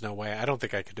no, there's no way. I don't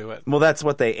think I could do it. Well, that's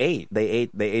what they ate. They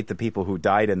ate the people who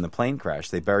died in the plane crash.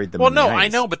 They buried them. Well, in the ice. I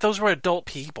know, but those were adult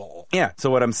people. Yeah. So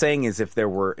what I'm saying is, if there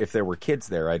were kids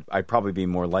there, I'd probably be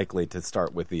more likely to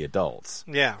start with the adults.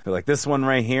 Yeah. Be like, this one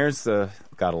right here's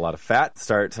got a lot of fat.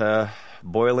 Start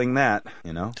boiling that.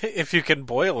 You know, if you can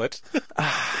boil it.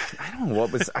 I don't know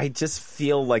what was. I just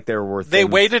feel like there were. They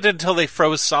waited until they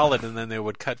froze solid, and then they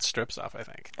would cut strips off. I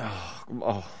think.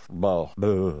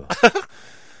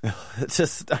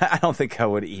 Just, I don't think I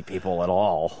would eat people at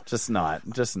all. Just not.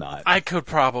 I could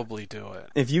probably do it.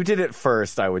 If you did it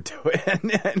first, I would do it. Can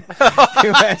you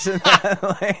imagine that?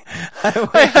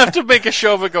 I have to make a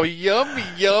show of it go, yum,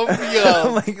 yum,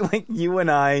 yum. like you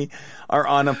and I are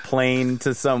on a plane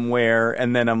to somewhere,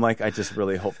 and then I'm like, I just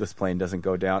really hope this plane doesn't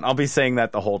go down. I'll be saying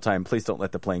that the whole time. Please don't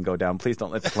let the plane go down. Please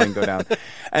don't let the plane go down.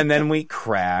 And then we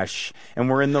crash, and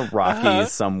we're in the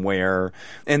Rockies somewhere,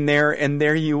 and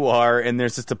there you are, and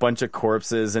there's just a bunch of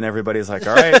corpses, and everybody's like,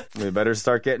 all right, we better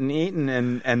start getting eaten.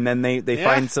 And then they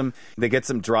get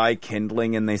some dry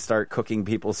kindling, and they start cooking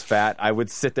people's fat. I would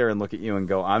sit there and look at you and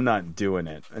go, I'm not doing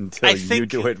it until you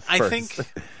do it first.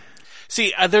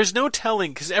 See, there's no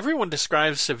telling, because everyone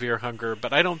describes severe hunger,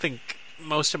 but I don't think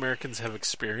most Americans have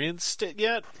experienced it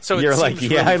yet. So You're like,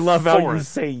 seems yeah, really I love how foreign. you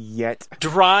say yet.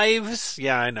 Drives,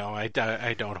 yeah, I know. I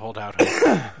don't hold out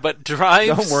hope. But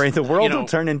drives... Don't worry, the world you know, will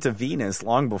turn into Venus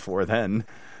long before then.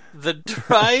 The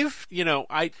drive,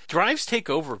 drives take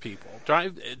over people.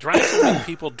 Drives make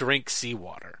people drink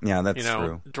seawater. Yeah, that's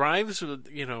true. Drives,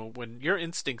 when your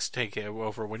instincts take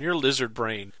over, when your lizard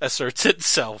brain asserts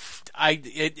itself,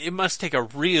 it must take a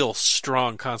real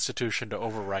strong constitution to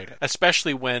override it.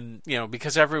 Especially when,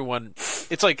 because everyone,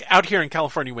 it's like out here in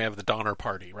California we have the Donner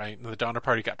Party, right? And the Donner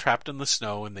Party got trapped in the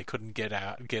snow and they couldn't get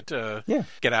out of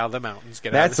the mountains.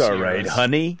 That's all right,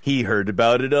 honey. He heard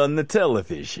about it on the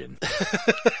television.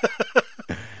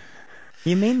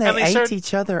 You mean they ate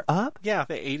each other up? Yeah,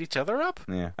 they ate each other up?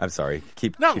 Yeah, I'm sorry.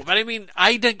 But I mean,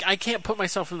 I can't put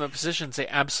myself in the position and say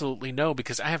absolutely no,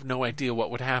 because I have no idea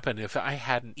what would happen if I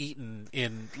hadn't eaten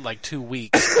in like 2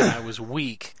 weeks and I was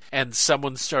weak and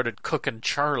someone started cooking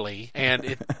Charlie, and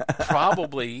it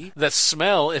probably, the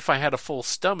smell, if I had a full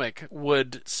stomach,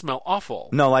 would smell awful.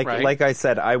 No, like I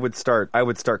said, I would start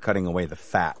cutting away the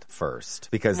fat first,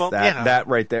 because that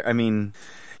right there, I mean...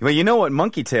 Well, you know what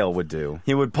Monkey Tail would do?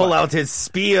 He would pull out his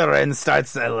spear and start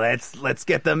saying, let's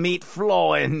get the meat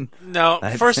flowing. No,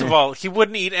 first of all, he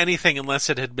wouldn't eat anything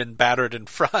unless it had been battered and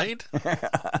fried.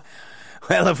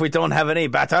 Well, if we don't have any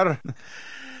batter,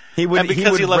 he would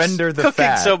loves render the cooking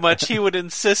fat so much, he would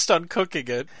insist on cooking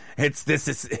it.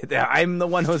 I'm the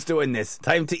one who's doing this.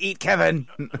 Time to eat, Kevin.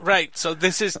 Right. So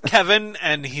this is Kevin,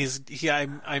 and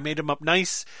I made him up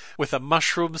nice with a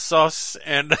mushroom sauce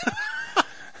and.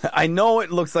 I know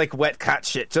it looks like wet cat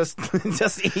shit. Just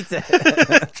eat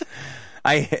it.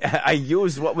 I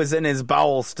used what was in his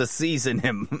bowels to season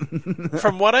him.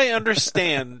 From what I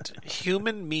understand,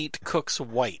 human meat cooks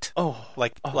white.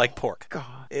 Like pork.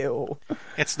 God, ew.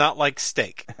 It's not like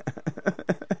steak.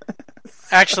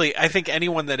 Actually, I think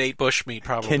anyone that ate bushmeat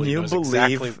probably knows exactly.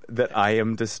 Can you believe that I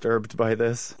am disturbed by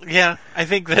this? Yeah, I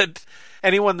think that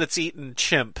anyone that's eaten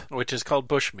chimp, which is called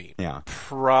bushmeat,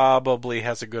 probably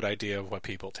has a good idea of what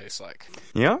people taste like.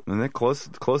 Yeah, and they're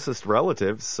closest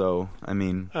relatives, so, I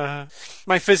mean...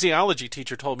 my physiology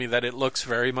teacher told me that it looks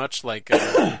very much like...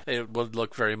 it would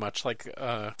look very much like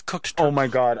cooked turkey. Oh my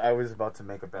god, I was about to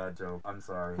make a bad joke. I'm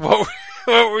sorry. What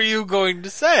were you going to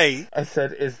say? I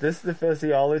said, is this the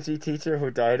physiology teacher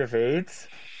who died of AIDS?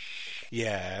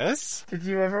 Yes. Did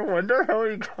you ever wonder how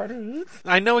he got AIDS?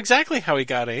 I know exactly how he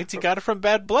got AIDS. He got it from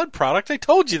bad blood product. I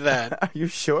told you that. Are you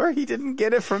sure he didn't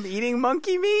get it from eating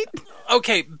monkey meat?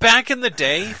 Okay, back in the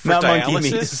day for Not dialysis...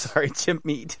 monkey meat, sorry, chimp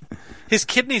meat. His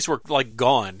kidneys were, like,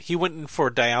 gone. He went in for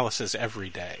dialysis every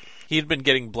day. He had been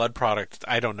getting blood product,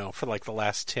 I don't know, for like the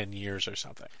last 10 years or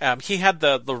something. He had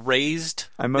the raised...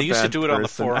 They used to do it on the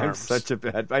forearms.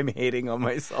 I'm hating on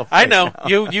myself. I know. Now.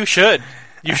 You should.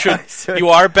 You should. You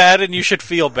are bad and you should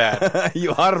feel bad.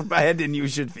 You are bad and you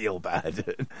should feel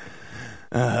bad.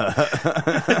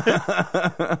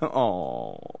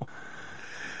 Oh.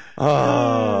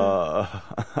 All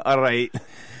right.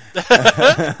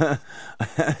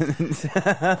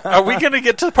 Are we going to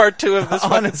get to part 2 of this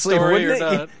Honestly, story or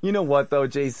not? You know what, though,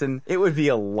 Jason? It would be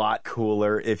a lot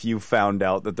cooler if you found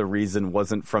out that the reason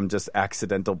wasn't from just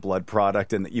accidental blood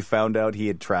product, and that you found out he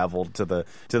had traveled to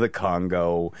the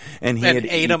Congo and he had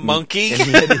ate a monkey, and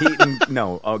he had eaten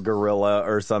a gorilla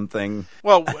or something.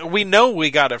 Well, we know we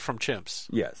got it from chimps.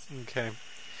 Yes. Okay.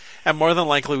 And more than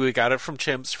likely, we got it from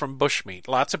chimps from bushmeat.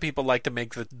 Lots of people like to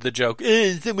make the joke,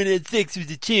 someone had sex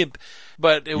with a chimp.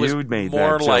 But it was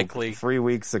more likely 3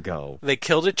 weeks ago. They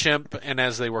killed a chimp, and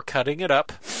as they were cutting it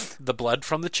up, the blood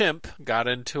from the chimp got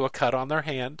into a cut on their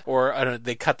hand, or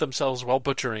they cut themselves while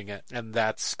butchering it. And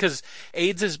that's because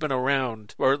AIDS has been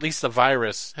around, or at least the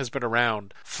virus has been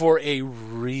around, for a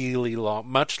really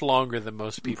much longer than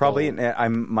most people. Probably,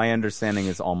 my understanding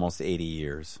is almost 80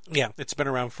 years. Yeah, it's been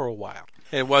around for a while.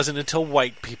 It wasn't until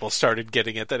white people started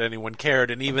getting it that anyone cared,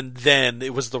 and even then,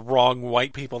 it was the wrong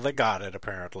white people that got it,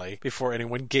 apparently, before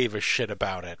anyone gave a shit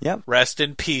about it. Yep. Rest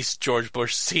in peace, George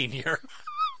Bush Sr.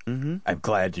 Mm-hmm. I'm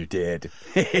glad you did.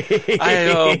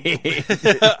 I hope.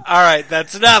 All right,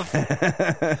 that's enough.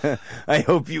 I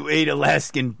hope you ate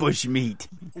Alaskan bush meat.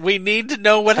 We need to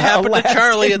know what happened to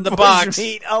Charlie in the box.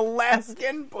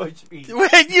 Alaskan bush meat.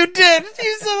 Wait, you did.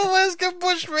 You said Alaskan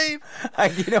bush meat.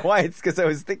 You know why? It's because I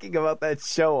was thinking about that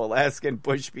show, Alaskan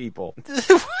Bush People. There's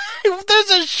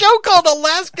a show called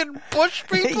Alaskan Bush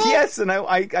People? Yes, and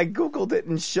I Googled it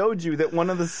and showed you that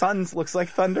one of the sons looks like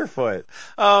Thunderfoot.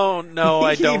 Oh, no,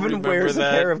 I don't remember that. He even wears a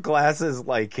pair of glasses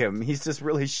like him. He's just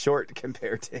really short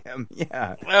compared to him.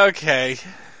 Yeah. Okay.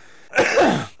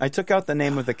 I took out the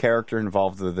name of the character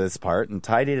involved with this part and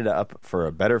tidied it up for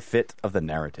a better fit of the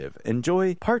narrative.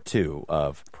 Enjoy part 2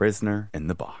 of Prisoner in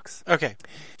the Box. Okay.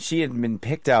 She had been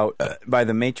picked out by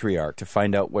the matriarch to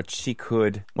find out what she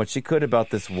could about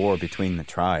this war between the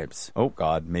tribes. Oh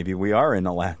God, maybe we are in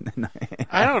Aladdin.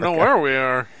 I don't know where we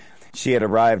are. She had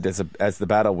arrived as the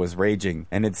battle was raging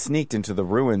and had sneaked into the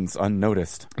ruins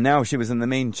unnoticed. Now she was in the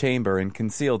main chamber and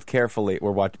concealed carefully.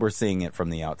 We're seeing it from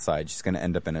the outside. She's going to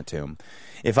end up in a tomb.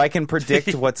 If I can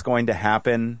predict what's going to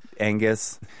happen,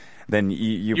 Angus, then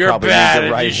you're probably bad need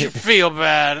to write and you should feel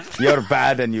bad. You're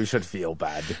bad and you should feel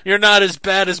bad. You're not as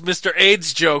bad as Mr.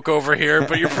 AIDS joke over here,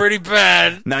 but you're pretty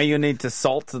bad. Now you need to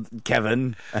salt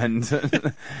Kevin and...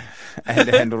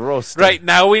 and roast him. Right,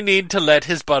 now we need to let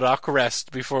his buttock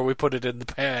rest before we put it in the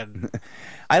pan.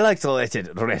 I like to let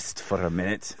it rest for a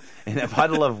minute in a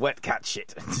puddle of wet cat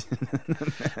shit.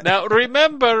 Now,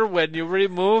 remember, when you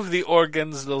remove the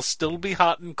organs, they'll still be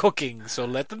hot and cooking, so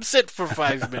let them sit for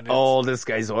 5 minutes. Oh, this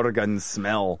guy's organs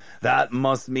smell. That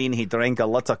must mean he drank a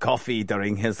lot of coffee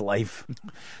during his life.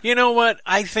 You know what?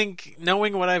 I think,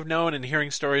 knowing what I've known and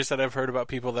hearing stories that I've heard about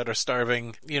people that are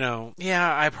starving, I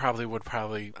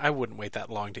wouldn't wait that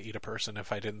long to eat a person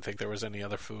if I didn't think there was any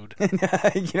other food.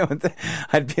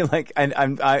 I'd be like,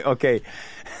 okay,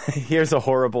 here's a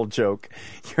horrible joke.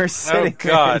 You're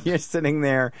sitting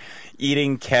there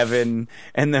eating Kevin,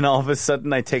 and then all of a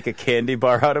sudden I take a candy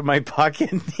bar out of my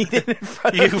pocket and eat it in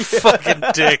front of you. You fucking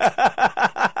dick.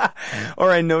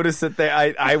 Or I noticed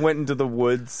that I went into the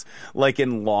woods, like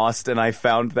in Lost, and I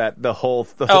found that the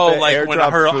like when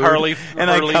Harley and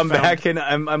I come back and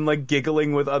I'm like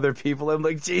giggling with other people. I'm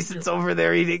like, Jason's over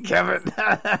there eating Kevin.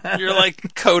 You're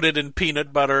like coated in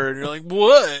peanut butter, and you're like,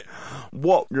 what?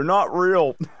 What? You're not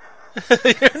real.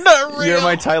 You're not real. You're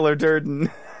my Tyler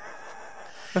Durden.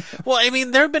 Well, I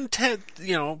mean, there have been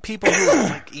people who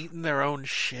have like eaten their own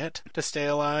shit to stay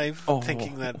alive,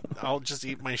 thinking that I'll just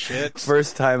eat my shit.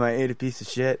 First time I ate a piece of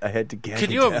shit, I had to get it.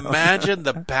 Can you imagine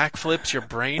the backflips your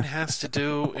brain has to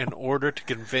do in order to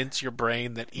convince your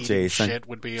brain that eating shit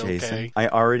would be okay? I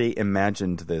already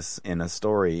imagined this in a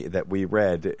story that we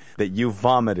read that you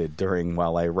vomited during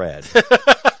while I read.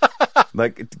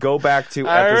 Like, go back to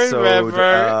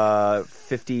episode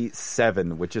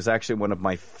 57, which is actually one of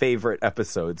my favorite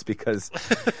episodes because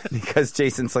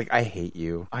Jason's like, I hate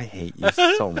you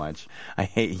so much. I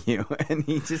hate you. And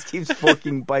he just keeps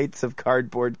forking bites of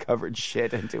cardboard covered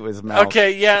shit into his mouth.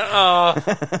 Okay, yeah.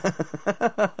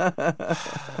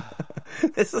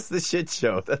 This is the shit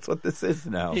show. That's what this is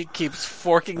now. He keeps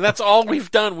forking. That's all we've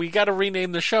done. We got to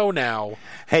rename the show now.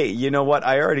 Hey, you know what?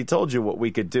 I already told you what we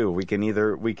could do. We can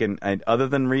other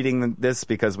than reading this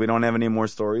because we don't have any more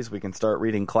stories, we can start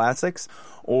reading classics.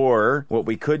 Or what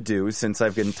we could do, since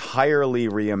I've entirely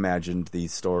reimagined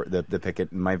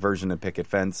my version of Picket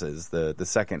Fences, the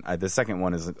second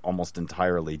one is almost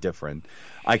entirely different.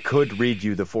 I could read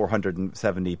you the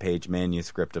 470-page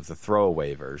manuscript of the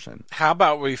throwaway version. How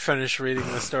about we finish reading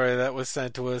the story that was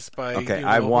sent to us by... Okay,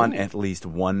 I want at least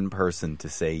one person to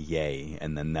say yay,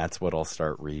 and then that's what I'll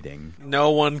start reading. No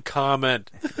one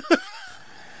comment.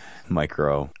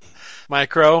 Micro.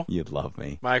 You'd love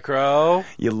me. Micro.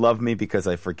 You love me because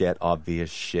I forget obvious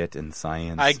shit in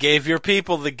science. I gave your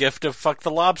people the gift of Fuck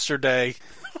the Lobster Day.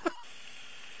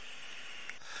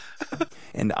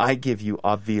 And I give you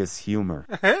obvious humor.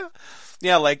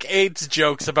 Yeah, like AIDS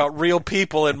jokes about real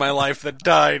people in my life that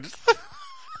died.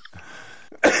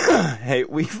 Hey,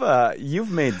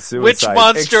 you've made suicide. Which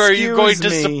monster are you going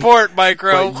to support,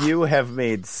 Micro? But you have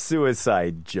made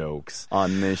suicide jokes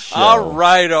on this show. All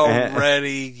right,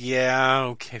 already. Yeah,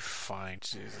 okay, fine.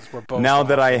 Jesus, we're both now awful.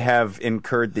 That I have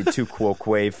incurred the tu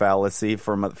quoque fallacy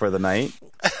for the night.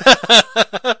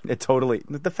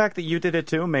 The fact that you did it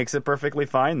too makes it perfectly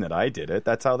fine that I did it.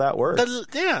 That's how that works.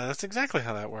 That's exactly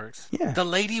how that works. Yeah. The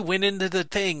lady went into the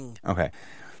thing. Okay.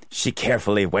 She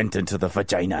carefully went into the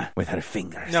vagina with her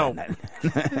fingers. No.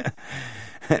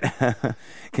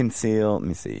 Conceal. Let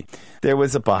me see. There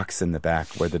was a box in the back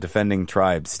where the defending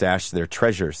tribes stashed their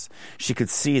treasures. She could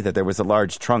see that there was a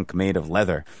large trunk made of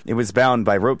leather. It was bound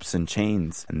by ropes and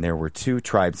chains, and there were 2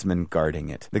 tribesmen guarding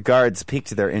it. The guards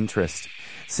piqued their interest.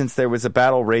 Since there was a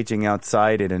battle raging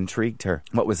outside, it intrigued her.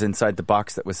 What was inside the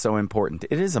box that was so important?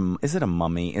 Is it a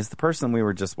mummy? Is the person we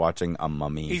were just watching a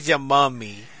mummy? He's a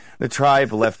mummy. The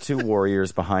tribe left 2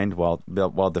 warriors behind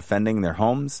while defending their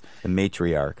homes. The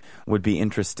matriarch would be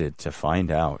interested to find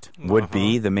out. Would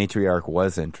be, the matriarch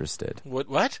was interested.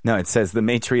 What? No, it says the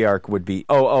matriarch would be...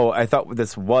 Oh, I thought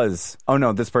this was... Oh,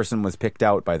 no, this person was picked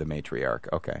out by the matriarch.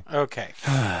 Okay.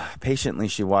 Patiently,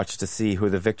 she watched to see who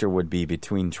the victor would be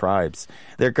between tribes.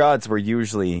 Their gods were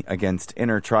usually against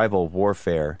intertribal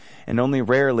warfare, and only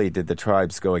rarely did the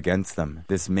tribes go against them.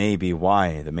 This may be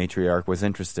why the matriarch was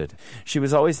interested. She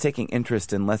was always taking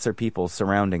interest in lesser people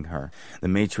surrounding her. The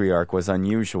matriarch was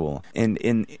unusual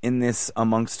in this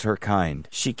amongst her kind.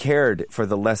 She cared for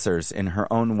the lessers in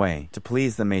her own way. To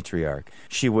please the matriarch,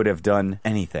 she would have done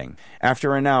anything.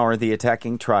 After an hour, the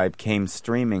attacking tribe came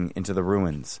streaming into the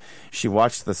ruins. She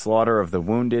watched the slaughter of the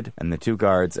wounded and the 2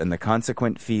 guards and the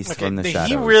consequent feast from the shadows.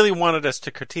 He really wanted us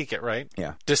to critique it, right?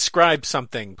 Yeah. Describe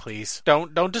something, please.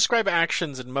 Don't describe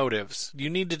actions and motives. You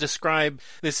need to describe.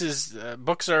 This is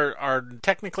books are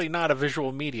technically not a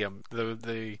visual medium.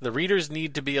 The readers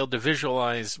need to be able to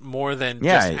visualize more than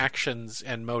just actions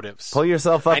and motives. Pull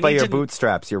yourself up by your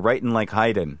bootstraps. You're writing like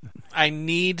Haydn. I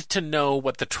need to know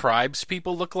what the tribes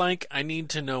people look like. I need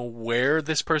to know where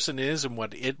this person is and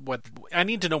what I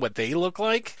need to know what they look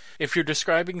like. If you're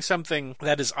describing something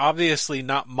that is obviously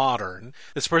not modern,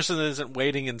 this person isn't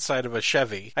waiting inside of a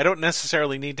Chevy. I don't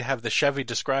necessarily need to have the Chevy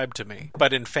described to me.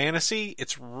 But in fantasy,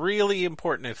 it's really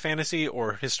important. In fantasy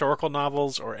or historical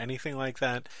novels or anything like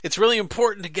that, it's really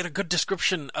important to get a good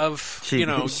description of, she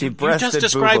you breasted just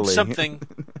described boobily. Something.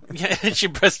 Yeah, she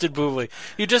breasted boobily.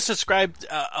 You just described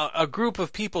a group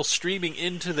of people streaming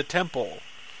into the temple.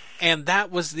 And that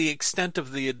was the extent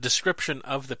of the description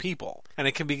of the people. And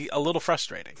it can be a little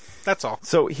frustrating. That's all.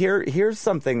 So here's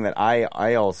something that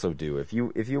I also do. If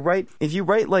you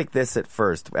write like this at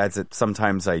first, as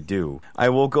sometimes I do, I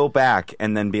will go back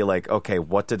and then be like, okay,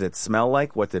 what did it smell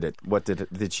like?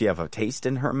 Did she have a taste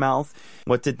in her mouth?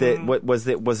 What was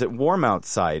it warm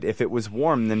outside? If it was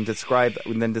warm, then describe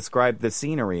the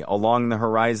scenery along the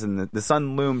horizon. The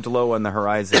sun loomed low on the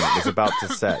horizon. It was about to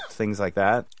set. Things like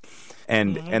that.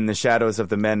 And the shadows of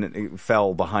the men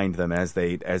fell behind them as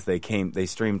they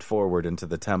streamed forward into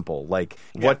the temple. Like,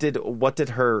 what did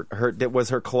was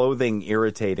her clothing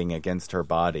irritating against her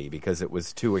body because it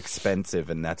was too expensive,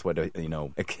 and that's what you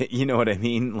know what I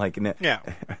mean? Like, yeah.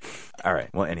 All right.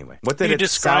 Well, anyway, what did it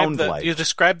sound like? You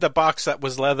described the box that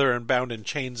was leather and bound in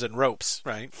chains and ropes,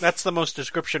 right? That's the most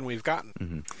description we've gotten.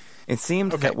 Mm-hmm. It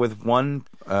seemed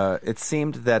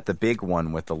that the big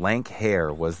one with the lank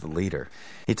hair was the leader.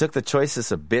 He took the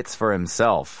choicest of bits for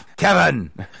himself.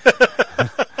 Kevin!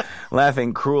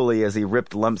 Laughing cruelly as he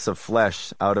ripped lumps of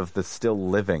flesh out of the still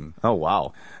living. Oh,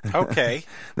 wow. Okay.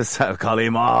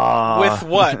 Kalima! With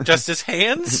what? Just his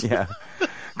hands? Yeah.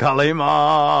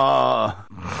 Kalima!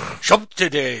 Shop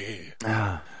today!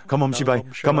 Come on,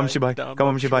 Shibai. Come on, Shibai. Come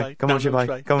on, Shibai. Come on,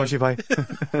 Shibai. Come on, Shibai.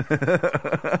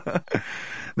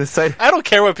 The sight. I don't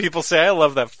care what people say. I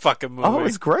love that fucking movie. Oh, it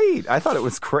was great. I thought it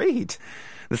was great.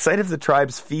 The sight of the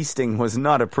tribe's feasting was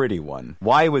not a pretty one.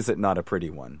 Why was it not a pretty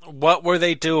one? What were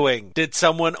they doing? Did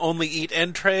someone only eat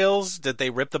entrails? Did they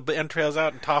rip the entrails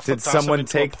out and toss them into a pile? Did someone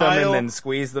take them and then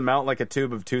squeeze them out like a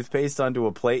tube of toothpaste onto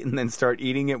a plate and then start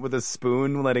eating it with a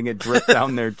spoon, letting it drip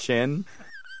down their chin?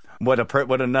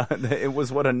 It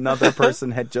was what another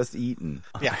person had just eaten.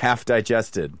 Yeah. Half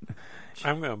digested.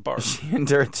 I'm going to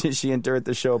barf. She endured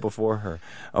the show before her,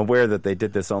 aware that they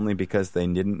did this only because they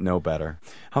didn't know better.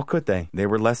 How could they? They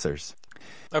were lessers.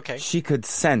 Okay. She could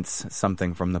sense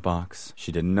something from the box.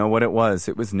 She didn't know what it was.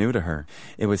 It was new to her.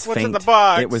 It was What's faint. In the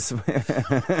box? It was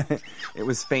it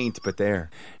was faint, but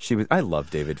there. I love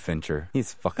David Fincher.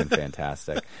 He's fucking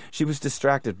fantastic. She was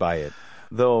distracted by it,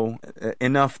 though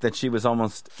enough that she was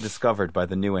almost discovered by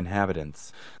the new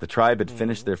inhabitants. The tribe had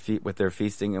finished their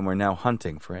feasting and were now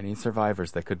hunting for any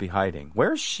survivors that could be hiding.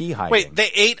 Where is she hiding? Wait,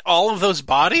 they ate all of those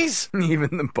bodies?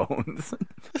 Even the bones.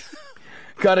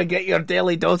 Gotta get your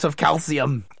daily dose of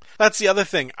calcium. That's the other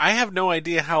thing. I have no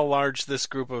idea how large this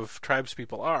group of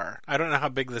tribespeople are. I don't know how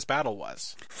big this battle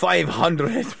was.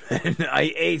 500 men.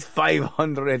 I ate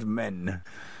 500 men.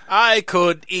 I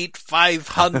could eat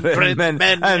 500 men,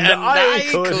 and I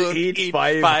could eat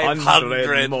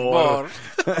 500 more.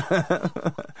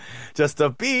 Just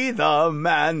to be the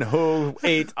man who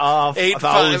ate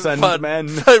 1,000 men.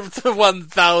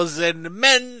 1,000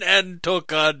 men and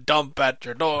took a dump at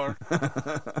your door.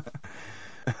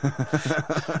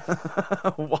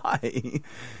 Why?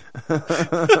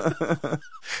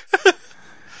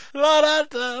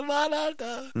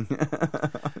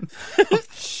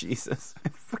 Jesus.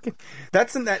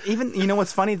 That's in that even, you know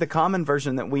what's funny? The common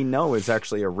version that we know is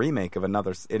actually a remake of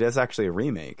another. It is actually a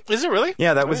remake. Is it really?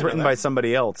 Yeah, that was written by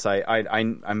somebody else.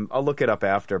 I'll look it up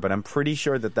after, but I'm pretty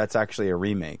sure that that's actually a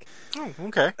remake. Oh,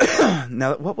 okay.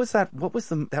 Now, what was that?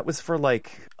 That was for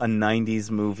like a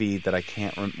 90s movie that I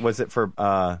can't remember. Was it for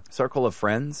Circle of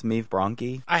Friends? Meave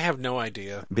Bronchi? I have no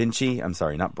idea. Binchy? I'm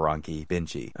sorry, not Bronchi.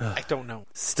 Binchy. I don't know.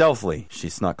 Stealthily, she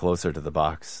snuck closer to the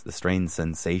box, the strange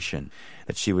sensation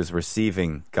that she was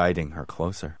receiving guiding her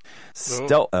closer.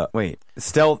 Stealth.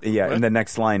 Yeah, what? And the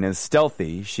next line is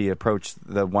stealthy. She approached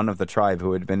the one of the tribe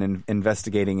who had been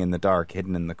investigating in the dark,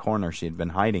 hidden in the corner she had been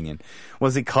hiding in.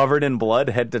 Was he covered in blood,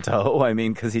 head to toe? I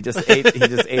mean, because he just ate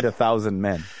 1,000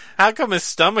 men. How come his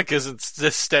stomach isn't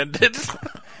distended?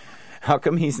 How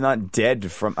come he's not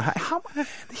dead from... the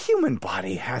human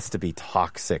body has to be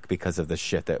toxic because of the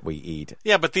shit that we eat.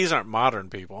 Yeah, but these aren't modern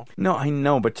people. No, I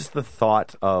know, but just the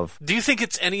thought of... Do you think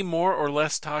it's any more or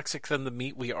less toxic than the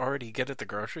meat we already get at the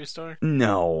grocery store?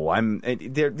 No,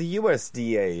 the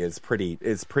USDA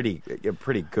is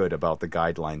pretty good about the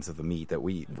guidelines of the meat that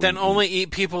we Then eat. Only eat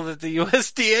people that the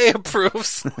USDA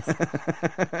approves.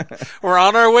 We're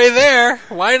on our way there.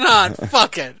 Why not?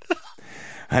 Fuck it.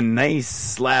 A nice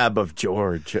slab of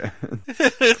George.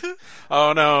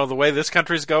 Oh no, the way this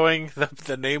country's going,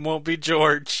 the name won't be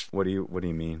George. What do you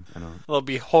mean? I don't. It'll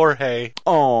be Jorge.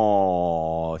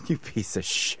 Oh, you piece of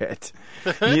shit.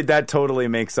 That totally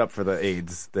makes up for the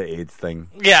AIDS thing.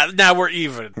 Yeah, now we're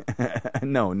even.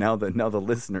 No, now the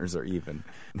listeners are even.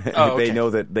 Oh, okay.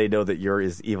 They know that you're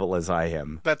as evil as I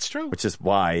am. That's true. Which is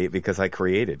why, because I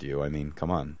created you. I mean, come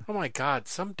on. Oh my God,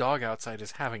 some dog outside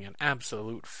is having an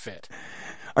absolute fit.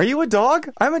 Are you a dog?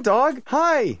 I'm a dog.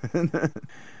 Hi.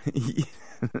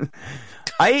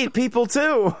 I eat people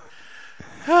too.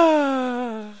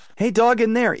 Hey, dog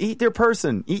in there. Eat your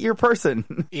person. Eat your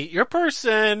person. Eat your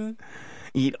person.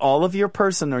 Eat all of your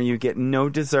person or you get no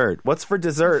dessert. What's for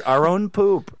dessert? Our own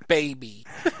poop. Baby.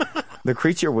 The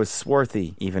creature was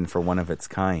swarthy, even for one of its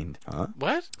kind. Huh?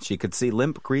 What? She could see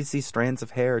limp, greasy strands of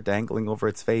hair dangling over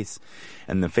its face,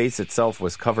 and the face itself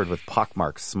was covered with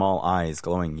pockmarks, small eyes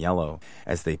glowing yellow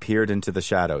as they peered into the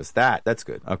shadows. That's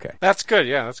good. Okay. That's good,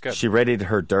 yeah, that's good. She readied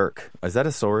her dirk. Is that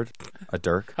a sword? A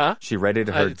dirk? Huh? She readied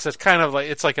her... It's kind of like,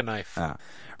 it's like a knife.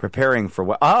 Preparing for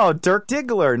what? Oh, Dirk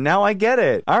Diggler. Now I get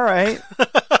it. All right.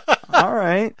 All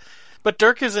right. But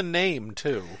Dirk is a name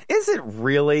too. Is it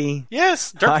really?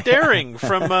 Yes, Dirk Daring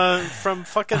from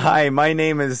fucking. Hi, my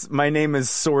name is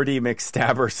Swordy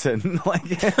McStabberson.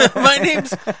 My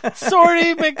name's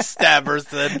Swordy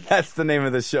McStabberson. That's the name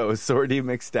of the show, Swordy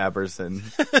McStabberson.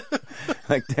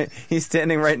 He's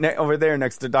standing right over there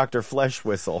next to Dr. Flesh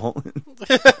Whistle.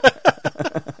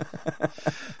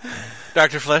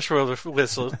 Dr. Flesh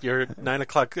Whistle, your 9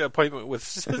 o'clock appointment with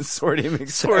Swordy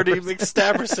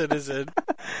McStabberson is in.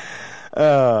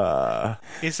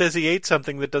 He says he ate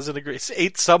someone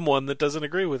that doesn't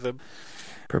agree with him.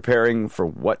 Preparing for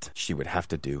what she would have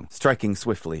to do. Striking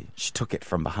swiftly, she took it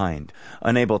from behind.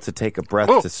 Unable to take a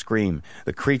breath to scream,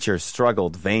 the creature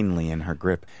struggled vainly in her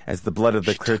grip as the blood of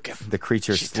the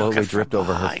creature slowly dripped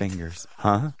over her fingers.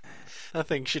 Huh?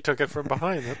 Nothing. She took it from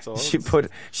behind. That's all. She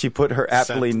put her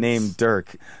aptly named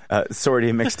Dirk,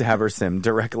 Swordy McStabberson,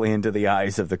 directly into the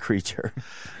eyes of the creature.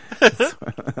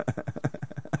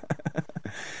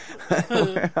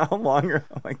 How long?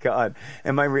 Oh my God!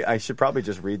 I should probably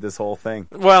just read this whole thing.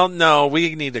 Well, no,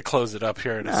 we need to close it up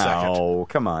here in a second. Oh,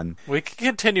 come on! We can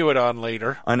continue it on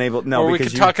later. Or we can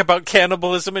talk about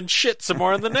cannibalism and shit some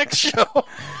more on the next show.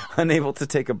 Unable to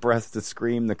take a breath to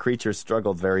scream, the creature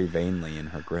struggled very vainly in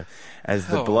her grip. As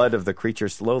the blood of the creature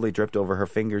slowly dripped over her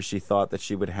fingers, she thought that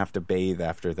she would have to bathe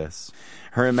after this.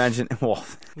 Her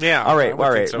yeah. All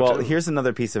right. So well, too. Here's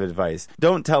another piece of advice.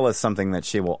 Don't tell us something that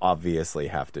she will obviously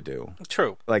have to do.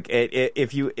 True. Like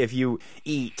if you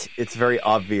eat, it's very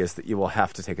obvious that you will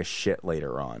have to take a shit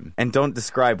later on. And don't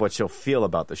describe what she'll feel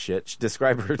about the shit.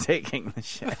 Describe her taking the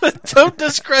shit. Don't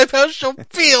describe how she'll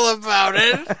feel about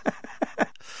it.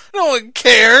 No one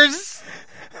cares.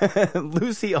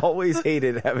 Lucy always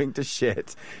hated having to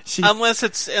shit. Unless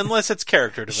it's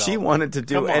character development. She wanted to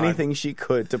do anything she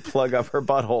could to plug up her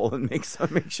butthole and make sure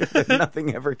that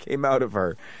nothing ever came out of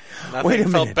her. Nothing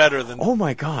felt better than. Oh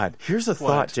my God! Here's a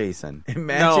thought, Jason.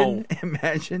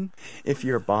 Imagine if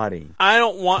your body. I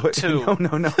don't want to.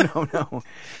 No.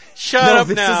 Shut up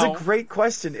this now. This is a great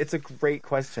question. It's a great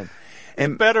question.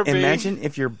 It better be. Imagine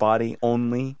if your body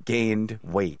only gained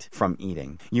weight from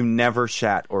eating. You never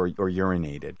shat or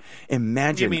urinated.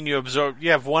 Imagine. You mean you have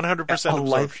 100%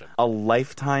 absorption. A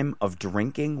lifetime of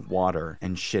drinking water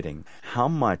and shitting. How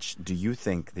much do you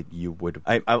think that you would...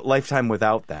 A lifetime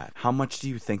without that. How much do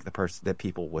you think that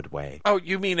people would weigh? Oh,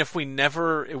 you mean if we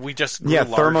just grew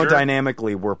larger?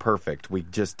 Thermodynamically, we're perfect. We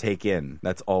just take in.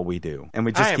 That's all we do. And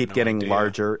we just keep getting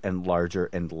larger and larger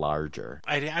and larger.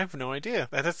 I have no idea.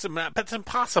 That's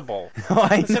impossible.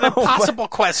 It's an impossible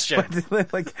question.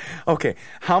 But, okay,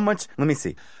 how much... Let me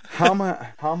see. How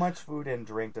much food and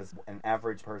drink does an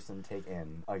average person take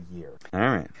in a year? All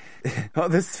right. Oh,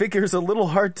 this figure is a little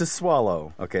hard to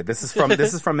swallow. Okay, this is from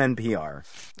NPR.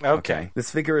 Okay. This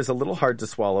figure is a little hard to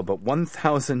swallow, but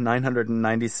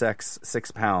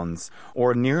 1,996 pounds,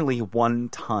 or nearly 1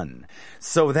 ton.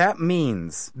 So that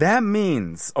means,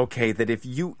 okay, that if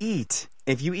you eat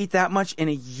that much in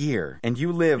a year and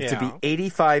you live to be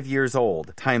 85 years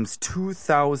old times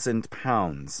 2,000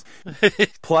 pounds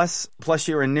plus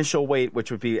your initial weight, which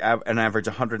would be an average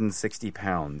 160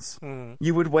 pounds,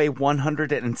 you would weigh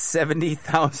 160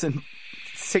 pounds.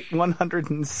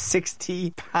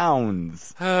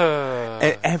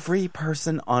 Every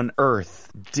person on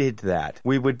Earth did that.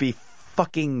 We would be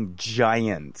fucking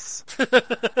giants.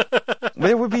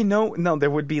 There would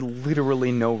be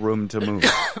literally no room to move.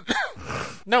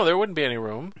 No, there wouldn't be any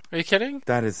room. Are you kidding?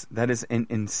 That is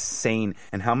insane.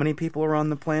 And how many people are on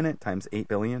the planet? Times 8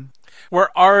 billion? We're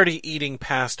already eating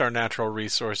past our natural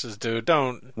resources, dude.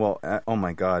 Don't. Well, oh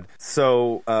my God.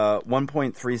 So,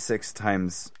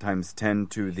 1.36 times 10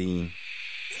 to the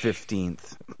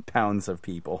 15th pounds of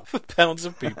people. Pounds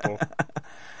of people.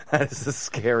 That is a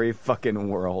scary fucking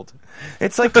world.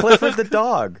 It's like Clifford the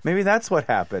dog. Maybe that's what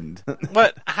happened.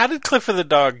 What? How did Clifford the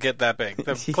dog get that big?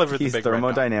 He's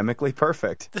thermodynamically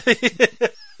perfect.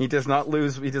 He does not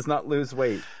lose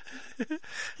weight.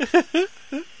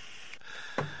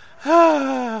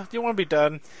 You want to be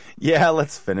done? Yeah,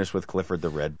 let's finish with Clifford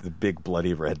the big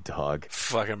bloody red dog.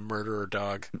 Fucking murderer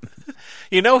dog.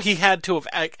 You know he had to have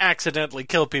accidentally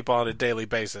killed people on a daily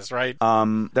basis, right?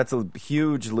 That's a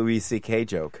huge Louis C.K.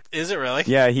 joke. Is it really?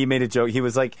 Yeah, he made a joke. He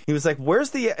was like, where's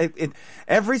the...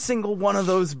 every single one of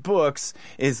those books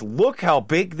is, look how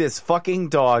big this fucking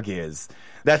dog is.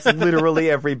 That's literally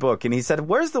every book. And he said,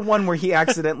 where's the one where he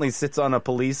accidentally sits on a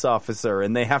police officer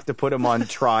and they have to put him on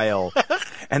trial?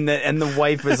 And the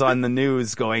wife is on the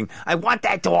news going, I want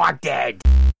that dog dead.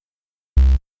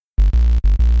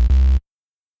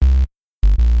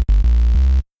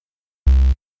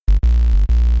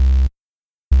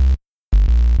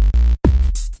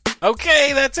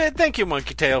 Okay, that's it. Thank you,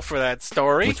 Monkey Tail, for that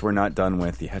story. Which we're not done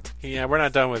with yet. Yeah, we're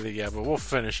not done with it yet, but we'll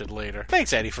finish it later.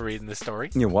 Thanks, Eddie, for reading the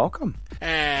story. You're welcome.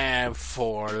 And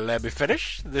for Lemme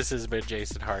Finish, this has been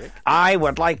Jason Harding. I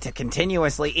would like to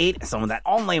continuously eat so that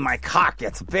only my cock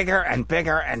gets bigger and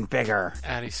bigger and bigger.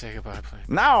 Addie, say goodbye, please.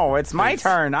 No, it's my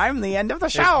turn. I'm the end of the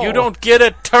show. You don't get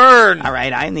a turn. All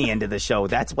right, I'm the end of the show.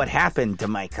 That's what happened to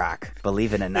my cock.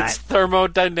 Believe it or not. It's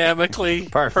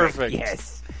thermodynamically perfect.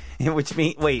 Yes. Which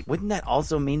mean, wait, wouldn't that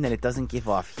also mean that it doesn't give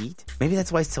off heat? Maybe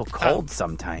that's why it's so cold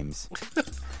sometimes.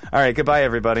 All right, goodbye,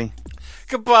 everybody.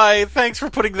 Goodbye. Thanks for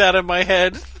putting that in my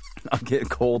head. I'll get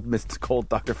cold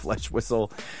Dr. Flesh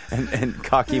Whistle and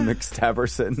cocky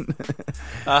McStabberson.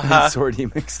 And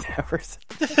Swordy McStabberson.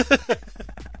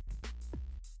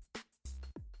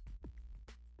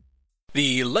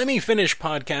 The Lemme Finish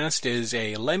podcast is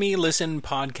a Lemme Listen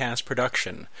podcast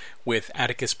production with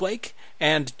Atticus Blake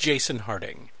and Jason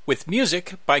Harding, with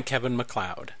music by Kevin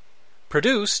MacLeod.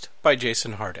 Produced by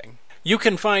Jason Harding. You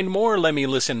can find more Lemme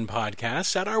Listen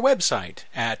podcasts at our website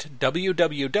at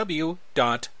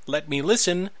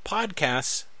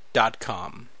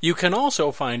www.letmelistenpodcasts.com. You can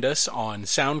also find us on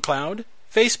SoundCloud,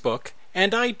 Facebook,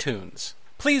 and iTunes.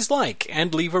 Please like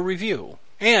and leave a review.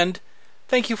 And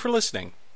thank you for listening.